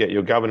Sheila, you get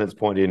your governance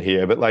point in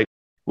here, but like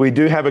we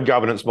do have a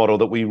governance model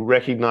that we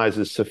recognize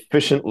as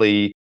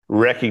sufficiently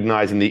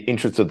recognizing the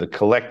interests of the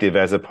collective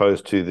as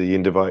opposed to the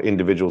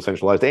individual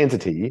centralized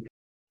entity,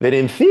 that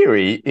in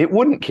theory, it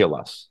wouldn't kill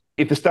us.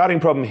 If the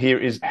starting problem here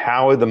is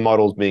how are the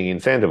models being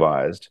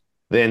incentivized,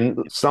 then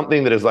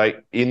something that is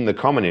like in the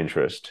common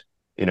interest,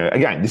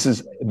 again, this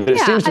is, but it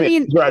seems to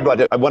me,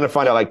 I want to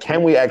find out, like,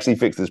 can we actually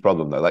fix this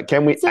problem though? Like,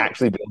 can we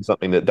actually build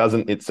something that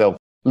doesn't itself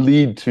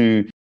lead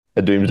to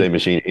a doomsday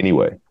machine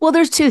anyway? Well,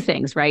 there's two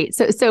things, right?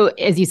 So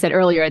as you said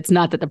earlier, it's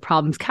not that the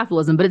problem's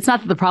capitalism, but it's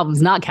not that the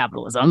problem's not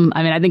capitalism.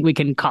 I mean, I think we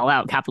can call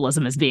out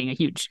capitalism as being a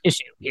huge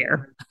issue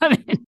here.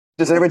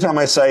 Just every time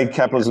I say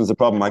capitalism is a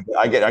problem,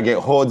 I get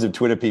hordes of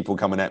Twitter people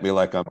coming at me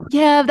like,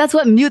 yeah, that's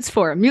what mute's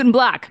for. Mute and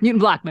black,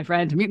 my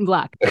friend, mute and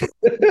black.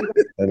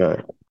 I know.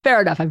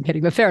 Fair enough. I'm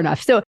kidding, but fair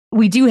enough. So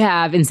we do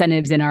have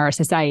incentives in our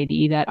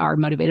society that are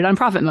motivated on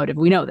profit motive.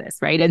 We know this,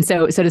 right? And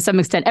so to some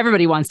extent,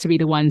 everybody wants to be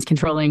the ones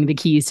controlling the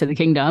keys to the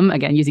kingdom.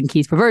 Again, using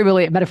keys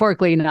proverbially,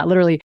 metaphorically, not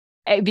literally,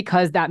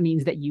 because that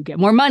means that you get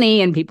more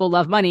money and people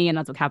love money, and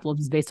that's what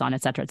capitalism is based on,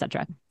 et cetera, et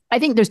cetera. I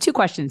think there's two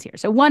questions here.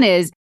 So one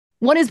is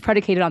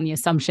predicated on the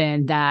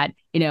assumption that,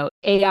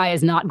 AI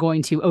is not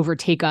going to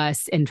overtake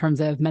us in terms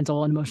of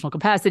mental and emotional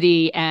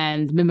capacity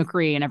and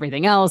mimicry and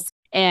everything else,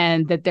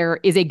 and that there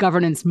is a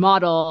governance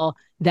model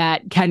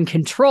that can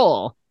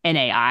control an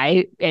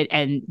AI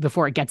and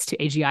before it gets to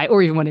AGI,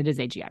 or even when it is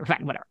AGI, or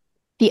fine, whatever.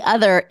 The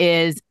other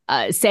is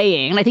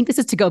saying, and I think this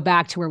is to go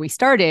back to where we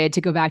started,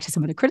 to go back to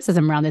some of the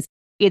criticism around this,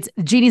 it's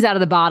genie's out of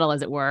the bottle,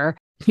 as it were.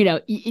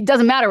 It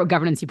doesn't matter what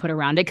governance you put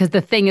around it, because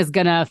the thing is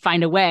going to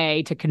find a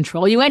way to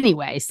control you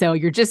anyway. So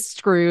you're just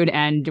screwed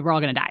and we're all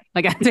going to die.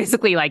 Like, that's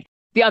basically like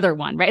the other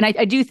one, right? And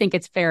I do think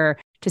it's fair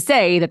to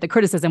say that the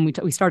criticism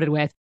we started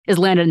with is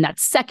landed in that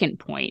second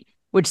point,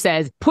 which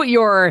says, put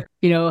your,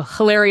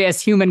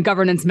 hilarious human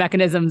governance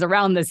mechanisms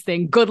around this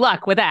thing. Good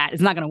luck with that.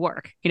 It's not going to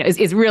work.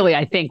 Is really,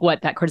 I think,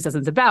 what that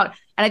criticism is about.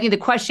 And I think the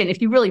question, if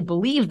you really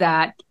believe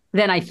that,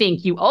 then I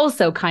think you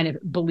also kind of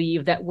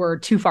believe that we're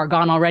too far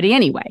gone already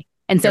anyway.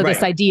 And so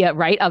this idea,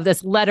 right, of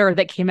this letter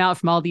that came out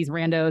from all these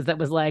randos that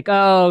was like,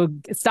 oh,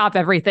 stop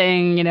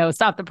everything,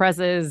 stop the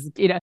presses,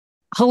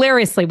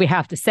 hilariously, we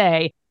have to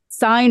say,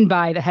 signed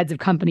by the heads of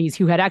companies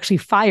who had actually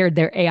fired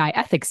their AI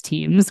ethics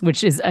teams,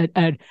 which is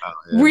a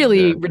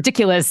really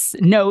ridiculous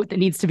note that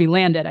needs to be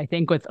landed, I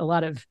think, with a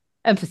lot of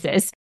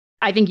emphasis.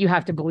 I think you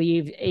have to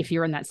believe, if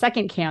you're in that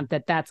second camp,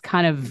 that that's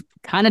kind of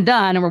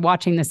done, and we're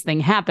watching this thing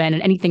happen,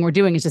 and anything we're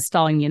doing is just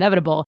stalling the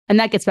inevitable. And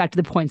that gets back to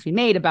the points we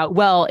made about,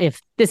 well,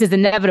 if this is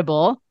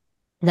inevitable,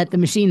 that the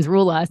machines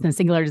rule us and the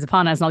singularity is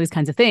upon us and all these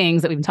kinds of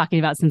things that we've been talking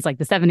about since like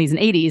the 70s and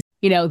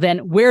 80s, then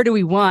where do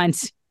we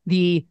want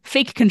the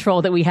fake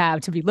control that we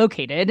have to be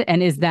located?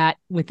 And is that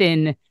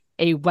within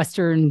a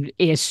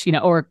Western-ish,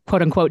 or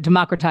quote unquote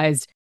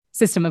democratized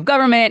system of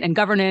government and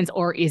governance,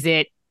 or is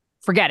it,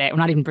 forget it, we're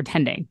not even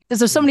pretending?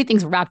 There's so many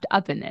things wrapped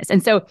up in this.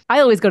 And so I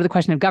always go to the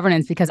question of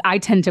governance because I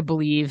tend to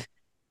believe,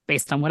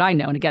 based on what I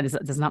know, and again, this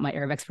is not my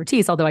area of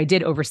expertise, although I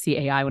did oversee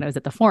AI when I was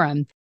at the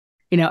forum,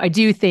 I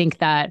do think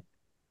that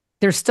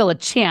there's still a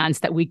chance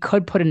that we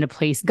could put into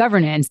place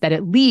governance that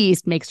at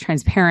least makes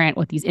transparent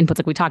what these inputs,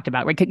 like we talked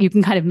about, right? You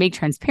can kind of make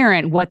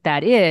transparent what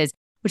that is,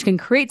 which can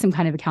create some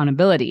kind of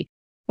accountability,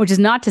 which is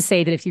not to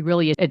say that if you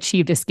really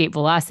achieved escape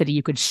velocity,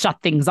 you could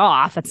shut things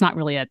off. That's not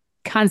really a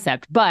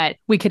concept, but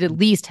we could at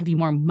least be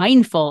more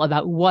mindful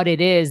about what it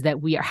is that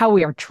how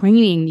we are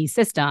training these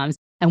systems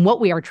and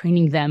what we are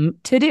training them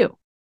to do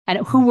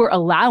and who we're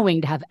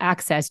allowing to have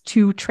access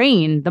to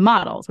train the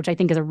models, which I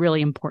think is a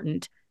really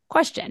important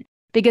question.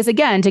 Because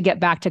again, to get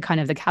back to kind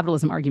of the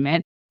capitalism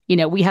argument,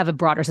 we have a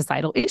broader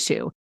societal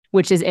issue,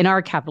 which is in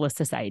our capitalist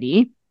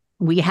society,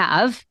 we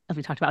have, as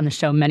we talked about on the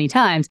show many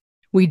times,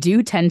 we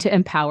do tend to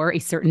empower a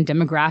certain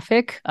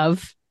demographic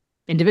of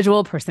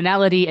individual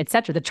personality, et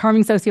cetera. The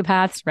charming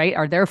sociopaths, right,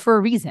 are there for a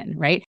reason,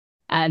 right?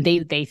 And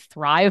they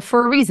thrive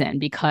for a reason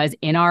because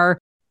in our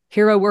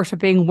hero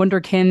worshiping,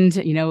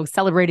 wunderkind,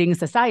 celebrating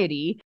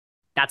society,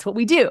 that's what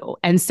we do.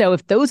 And so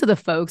if those are the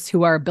folks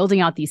who are building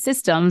out these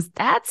systems,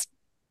 that's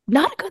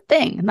not a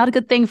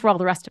good thing for all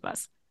the rest of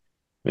us.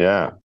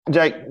 Yeah.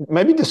 Jake,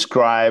 maybe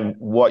describe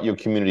what your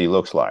community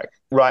looks like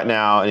right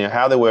now,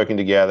 how they're working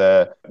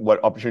together,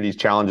 what opportunities,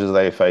 challenges are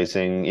they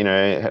facing,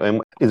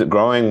 and is it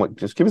growing?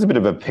 Just give us a bit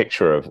of a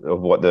picture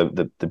of what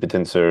the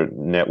Potenza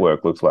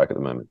network looks like at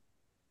the moment.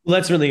 Well,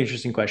 that's a really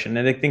interesting question.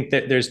 And I think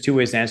that there's two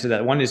ways to answer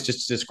that. One is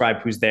just to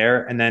describe who's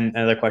there. And then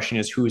another question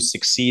is who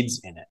succeeds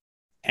in it.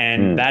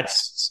 And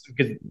that's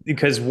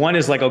because one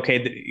is like,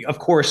 okay, of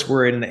course,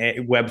 we're in the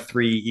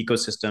Web3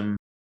 ecosystem.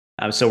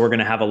 So we're going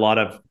to have a lot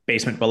of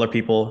basement dweller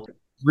people,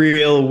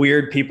 real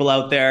weird people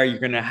out there. You're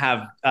going to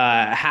have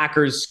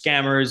hackers,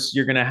 scammers.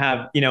 You're going to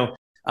have,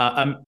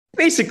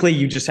 basically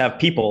you just have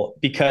people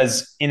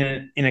because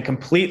in a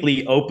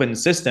completely open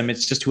system,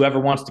 it's just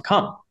whoever wants to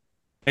come.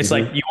 It's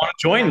like, you want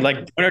to join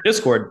our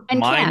Discord.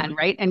 And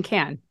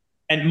can.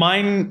 And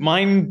mine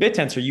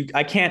BitTensor,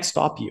 I can't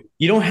stop you.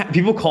 You don't have,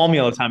 people call me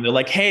all the time. They're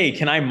like, hey,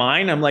 can I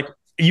mine? I'm like,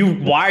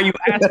 why are you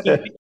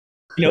asking me?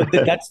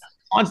 That's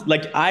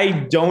like,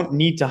 I don't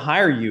need to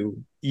hire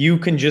you. You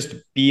can just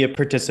be a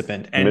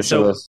participant. And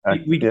so it's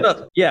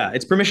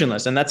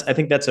permissionless. And I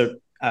think that's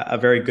a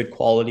very good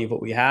quality of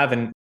what we have.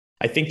 And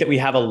I think that we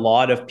have a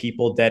lot of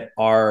people that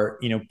are,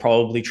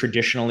 probably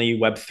traditionally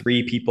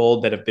Web3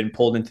 people that have been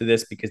pulled into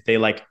this because they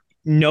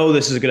know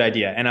this is a good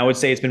idea. And I would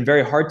say it's been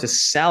very hard to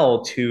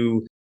sell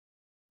to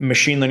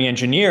machine learning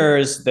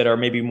engineers that are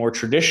maybe more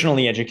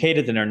traditionally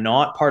educated and are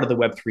not part of the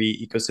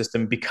Web3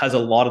 ecosystem because a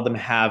lot of them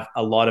have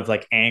a lot of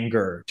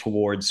anger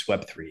towards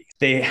Web3.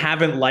 They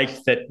haven't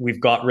liked that we've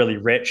got really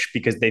rich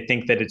because they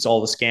think that it's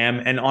all a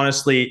scam. And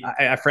honestly,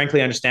 I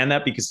frankly understand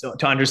that because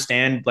to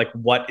understand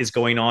what is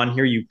going on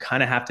here, you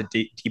kind of have to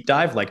deep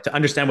dive, to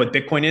understand what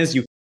Bitcoin is.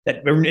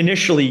 That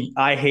initially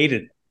I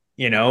hated it.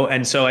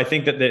 And so I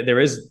think that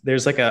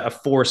there's a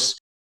force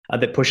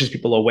that pushes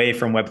people away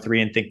from Web3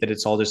 and think that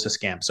it's all just a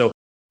scam. So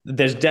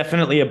there's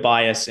definitely a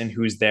bias in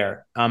who's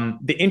there.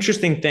 The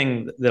interesting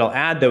thing that I'll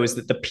add though is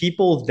that the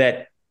people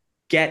that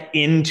get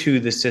into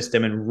the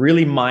system and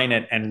really mine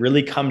it and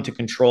really come to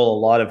control a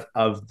lot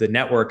of the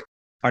network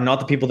are not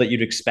the people that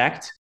you'd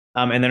expect.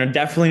 And they're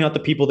definitely not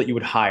the people that you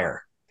would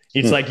hire.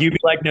 It's like, you'd be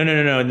like, no,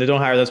 and they don't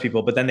hire those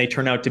people. But then they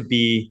turn out to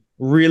be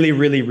really,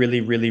 really,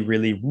 really, really,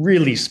 really,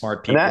 really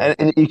smart people.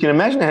 And you can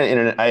imagine how in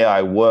an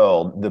AI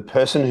world, the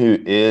person who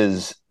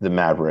is the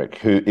maverick,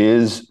 who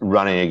is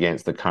running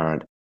against the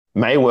current,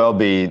 may well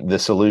be the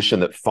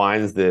solution that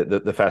finds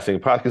the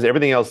fascinating path because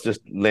everything else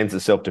just lends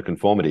itself to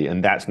conformity.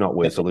 And that's not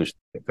where solutions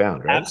get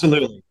found, right?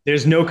 Absolutely.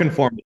 There's no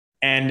conformity.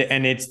 And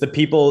it's the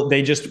people,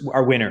 they just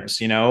are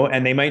winners,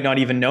 and they might not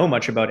even know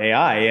much about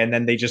AI. And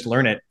then they just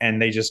learn it and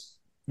they just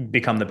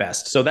become the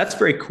best. So that's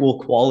very cool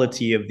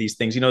quality of these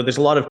things. There's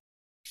a lot of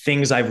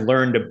things I've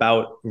learned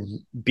about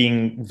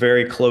being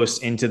very close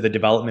into the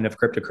development of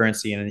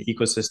cryptocurrency and an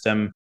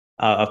ecosystem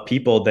of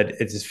people that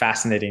it is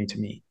fascinating to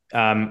me.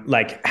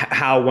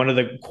 How one of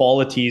the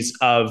qualities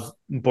of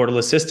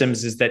borderless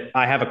systems is that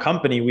I have a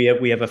company, we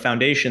have a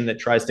foundation that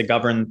tries to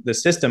govern the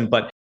system,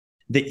 but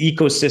the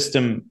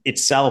ecosystem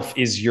itself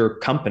is your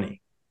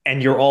company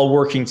and you're all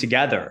working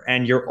together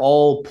and you're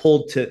all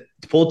pulled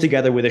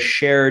together with a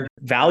shared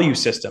value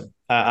system,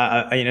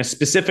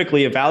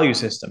 specifically a value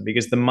system,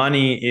 because the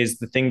money is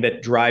the thing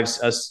that drives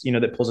us,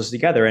 that pulls us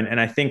together. And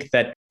I think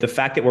that the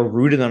fact that we're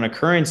rooted on a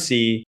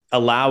currency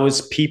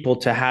allows people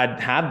to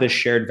have this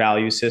shared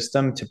value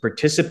system, to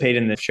participate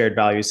in the shared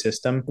value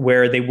system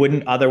where they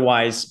wouldn't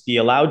otherwise be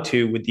allowed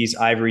to with these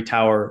ivory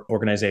tower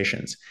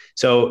organizations.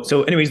 So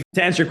anyways,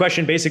 to answer your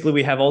question, basically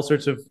we have all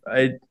sorts of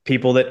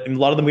people that a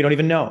lot of them we don't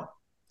even know,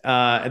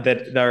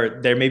 that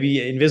they're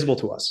maybe invisible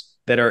to us,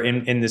 that are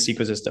in this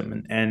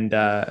ecosystem.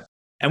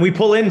 And we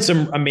pull in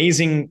some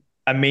amazing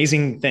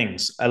amazing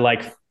things.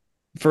 Like,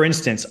 for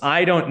instance,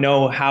 I don't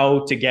know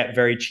how to get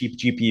very cheap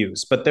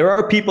GPUs, but there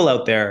are people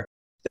out there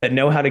that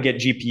know how to get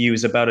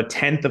GPUs about a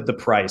tenth of the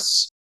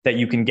price that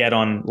you can get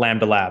on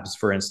Lambda Labs,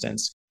 for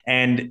instance.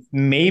 And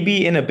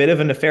maybe in a bit of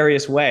a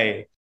nefarious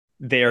way,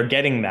 they are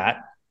getting that.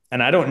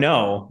 And I don't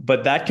know,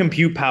 but that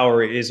compute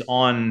power is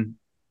on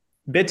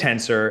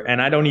BitTensor,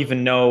 and I don't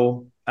even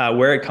know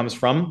where it comes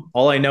from.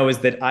 All I know is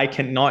that I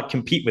cannot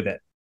compete with it.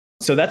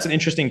 So that's an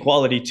interesting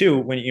quality too.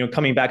 When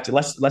coming back to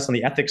less on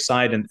the ethics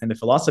side and the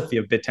philosophy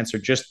of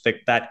BitTensor, just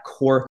that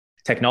core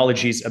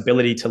technology's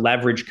ability to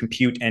leverage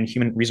compute and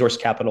human resource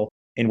capital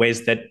in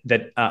ways that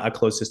a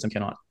closed system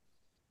cannot.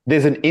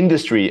 There's an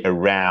industry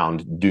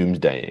around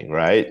doomsdaying,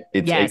 right?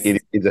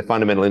 It's a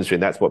fundamental industry,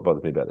 and that's what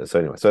bothers me about this. So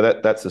anyway, so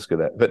that's just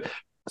good. But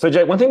so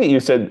Jake, one thing that you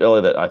said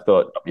earlier that I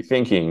thought got me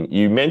thinking,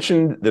 you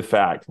mentioned the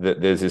fact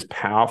that there's this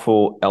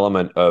powerful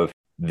element of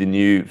the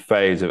new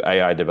phase of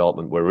AI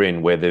development we're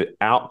in, where the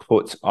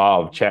outputs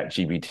of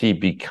ChatGPT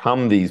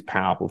become these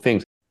powerful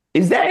things.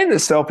 Is that in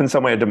itself in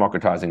some way a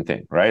democratizing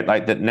thing, right?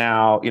 Like that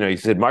now, you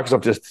said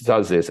Microsoft just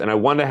does this. And I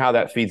wonder how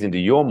that feeds into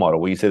your model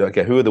where you said,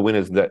 okay, who are the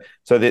winners?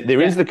 So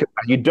there is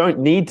you don't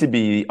need to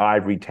be the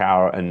ivory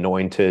tower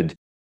anointed,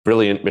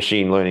 brilliant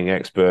machine learning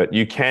expert.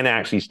 You can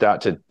actually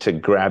start to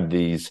grab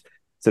these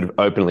sort of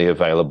openly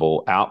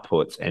available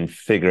outputs and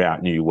figure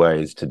out new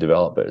ways to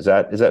develop it. Is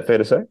that fair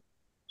to say?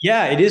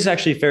 Yeah, it is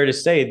actually fair to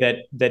say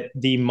that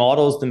the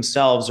models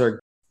themselves are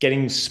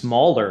getting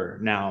smaller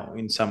now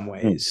in some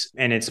ways.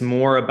 And it's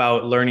more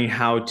about learning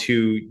how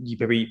to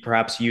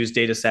perhaps use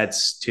data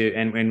sets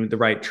and with the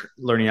right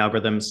learning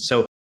algorithms.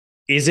 So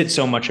is it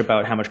so much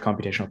about how much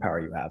computational power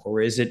you have? Or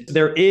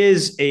there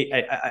is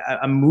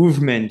a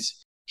movement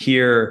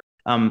here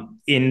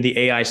in the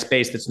AI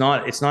space it's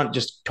not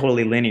just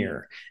totally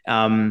linear.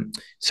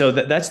 So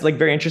that's like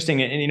very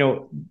interesting.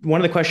 And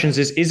one of the questions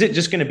is it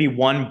just going to be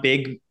one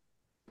big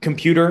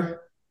computer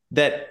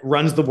that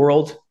runs the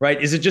world,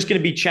 right? Is it just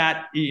going to be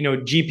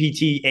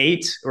GPT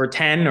 8 or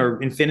 10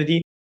 or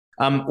infinity?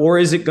 Or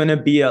is it going to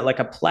be like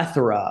a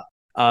plethora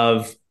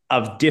of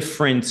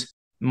different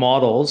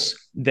models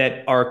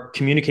that are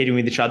communicating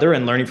with each other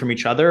and learning from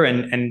each other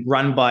and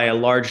run by a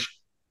large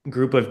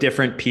group of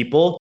different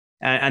people?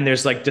 And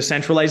there's like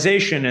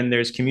decentralization and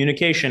there's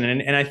communication.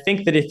 And I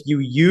think that if you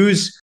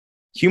use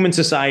human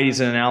society as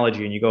an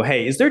analogy and you go,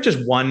 hey, is there just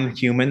one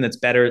human that's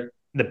the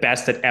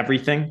best at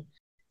everything?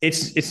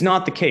 It's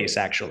not the case,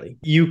 actually.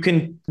 You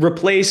can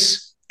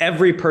replace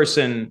every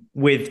person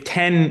with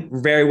 10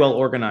 very well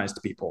organized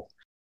people.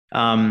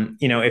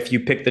 If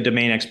you pick the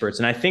domain experts.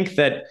 And I think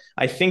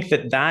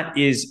that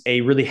is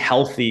a really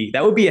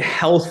that would be a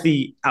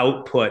healthy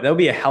output. That would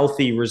be a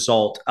healthy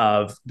result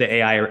of the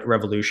AI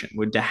revolution,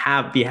 would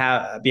to be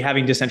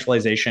having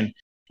decentralization,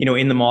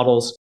 in the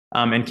models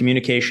and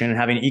communication, and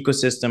having an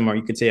ecosystem, or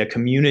you could say a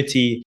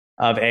community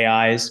of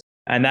AIs.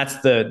 And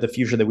that's the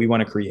future that we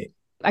want to create.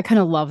 I kind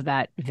of love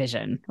that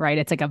vision, right?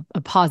 It's like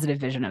a positive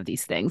vision of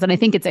these things. And I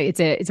think it's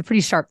a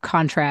pretty sharp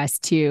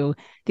contrast to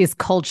this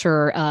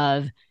culture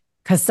of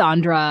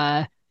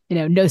Cassandra,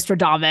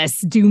 Nostradamus,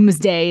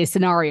 doomsday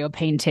scenario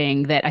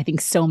painting that I think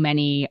so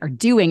many are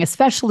doing,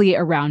 especially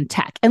around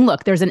tech. And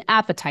look, there's an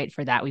appetite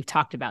for that. We've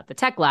talked about the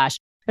techlash.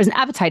 There's an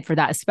appetite for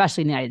that,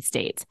 especially in the United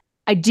States.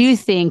 I do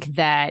think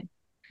that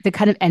the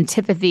kind of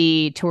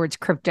antipathy towards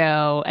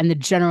crypto and the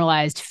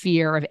generalized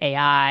fear of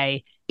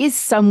AI is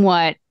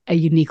somewhat a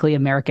uniquely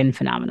American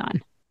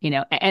phenomenon,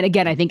 and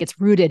again, I think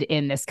it's rooted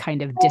in this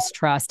kind of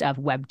distrust of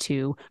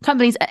Web2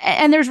 companies.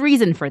 And there's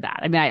reason for that.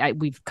 I mean,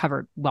 we've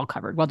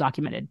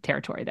well-documented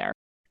territory there.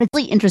 It's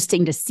really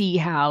interesting to see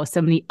how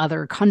so many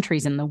other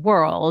countries in the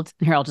world,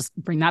 and here I'll just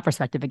bring that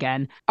perspective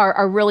again,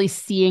 are really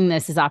seeing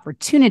this as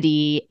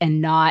opportunity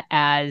and not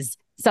as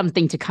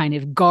something to kind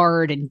of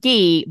guard and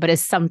gate, but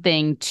as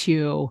something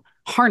to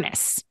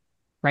harness.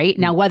 Right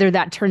now, whether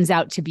that turns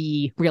out to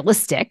be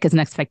realistic as an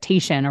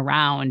expectation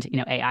around,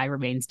 AI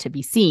remains to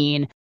be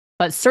seen.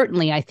 But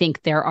certainly, I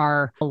think there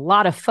are a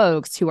lot of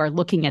folks who are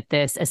looking at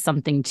this as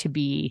something to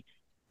be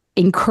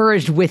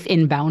encouraged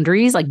within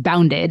boundaries, like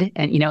bounded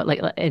and,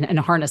 like in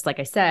a harness, like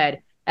I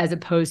said, as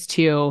opposed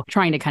to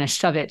trying to kind of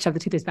shove the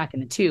toothpaste back in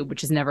the tube,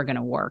 which is never going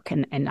to work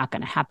and not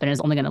going to happen. It's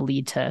only going to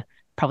lead to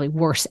probably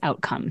worse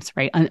outcomes,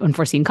 right?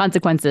 Unforeseen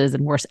consequences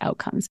and worse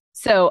outcomes.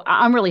 So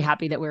I'm really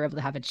happy that we're able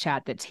to have a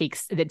chat that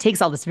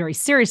takes all this very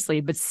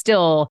seriously, but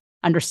still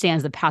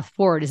understands the path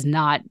forward is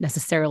not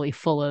necessarily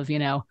full of,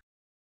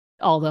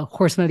 all the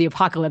horsemen of the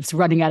apocalypse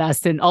running at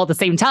us and all at the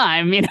same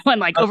time, and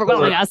like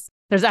overwhelming us.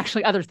 There's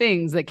actually other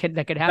things that could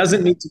happen. It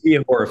doesn't need to be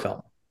a horror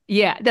film.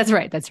 Yeah, that's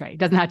right. It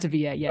doesn't have to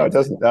be a, yeah. No, it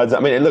doesn't. I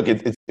mean, look,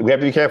 we have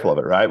to be careful of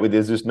it, right?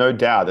 There's just no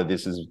doubt that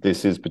this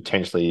is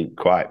potentially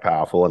quite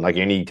powerful, and like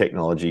any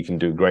technology can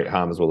do great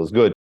harm as well as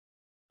good.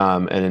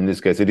 And in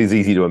this case, it is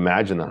easy to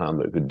imagine the harm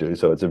that it could do.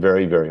 So it's a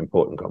very, very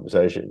important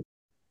conversation.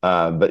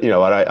 But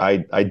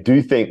I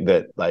do think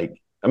that, like,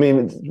 I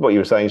mean, what you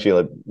were saying,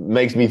 Sheila,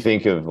 makes me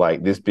think of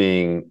like this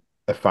being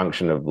a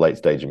function of late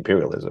stage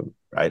imperialism,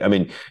 right? I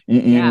mean,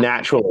 you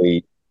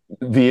naturally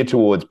veer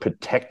towards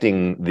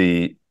protecting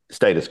the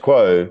status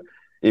quo.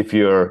 If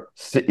you're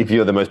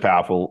the most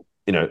powerful,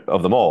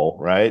 of them all,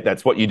 right?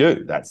 That's what you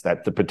do. That's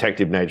the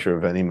protective nature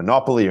of any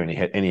monopoly or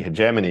any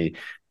hegemony.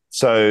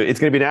 So it's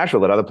going to be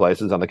natural that other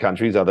places, other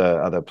countries,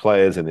 other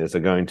players in this are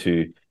going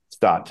to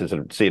start to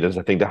sort of see it as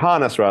a thing to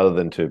harness rather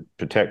than to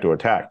protect or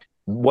attack.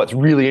 What's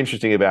really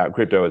interesting about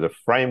crypto as a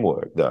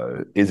framework,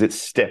 though, is it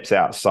steps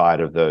outside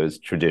of those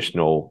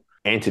traditional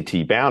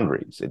entity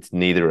boundaries. It's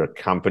neither a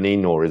company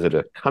nor is it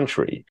a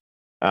country.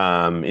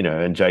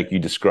 And Jake, you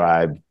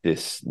described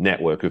this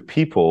network of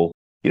people.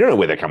 You don't know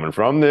where they're coming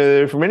from.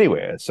 They're from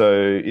anywhere. So,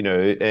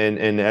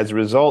 and as a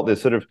result,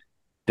 there's sort of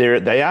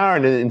they are,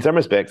 and in some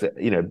respects,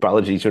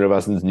 Balaji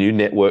Srinivasan's new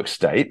network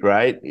state,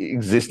 right,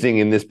 existing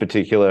in this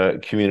particular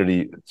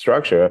community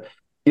structure.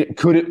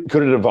 Could it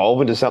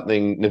evolve into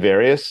something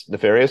nefarious?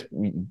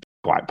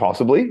 Quite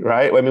possibly,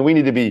 right? I mean, we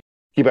need to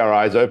keep our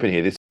eyes open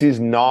here. This is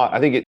not. I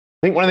think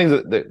one of the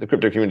things that the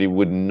crypto community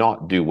would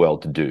not do well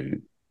to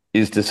do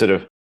is to sort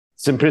of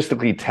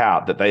simplistically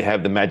tout that they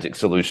have the magic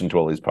solution to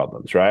all these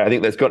problems, right? I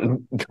think that's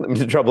gotten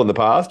into trouble in the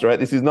past, right?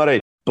 This is not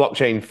a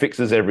blockchain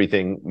fixes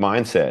everything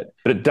mindset,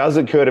 but it does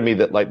occur to me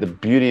that like the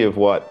beauty of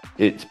what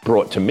it's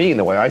brought to me and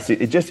the way I see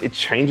it, it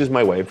changes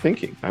my way of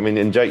thinking. I mean,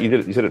 and Jake,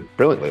 you said it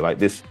brilliantly. Like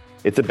this,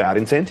 it's about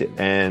incentive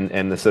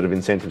and the sort of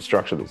incentive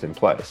structure that's in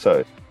place.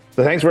 So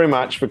thanks very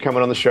much for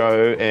coming on the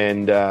show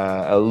and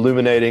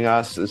illuminating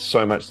us. There's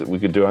so much that we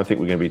could do. I think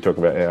we're going to be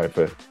talking about AI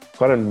for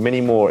quite many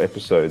more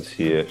episodes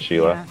here,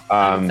 Sheila. Yeah,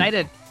 I'm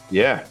excited.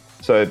 Yeah.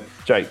 So,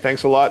 Jake,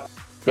 thanks a lot.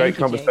 Great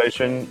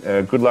conversation.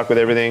 Good luck with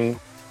everything.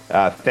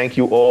 Thank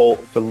you all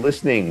for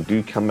listening.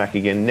 Do come back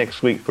again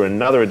next week for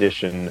another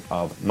edition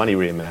of Money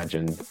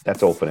Reimagined.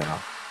 That's all for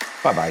now.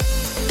 Bye-bye.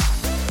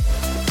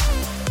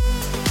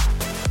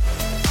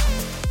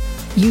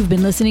 You've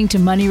been listening to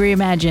Money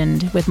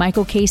Reimagined with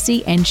Michael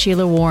Casey and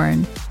Sheila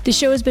Warren. The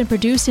show has been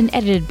produced and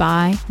edited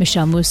by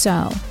Michelle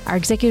Mousseau. Our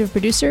executive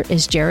producer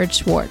is Jared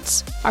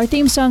Schwartz. Our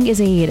theme song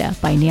is Aida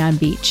by Neon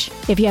Beach.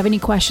 If you have any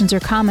questions or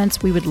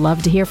comments, we would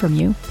love to hear from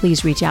you.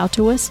 Please reach out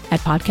to us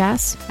at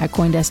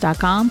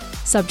podcasts@coindesk.com,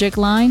 subject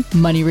line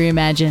Money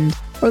Reimagined,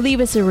 or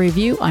leave us a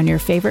review on your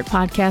favorite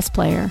podcast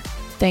player.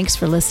 Thanks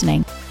for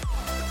listening.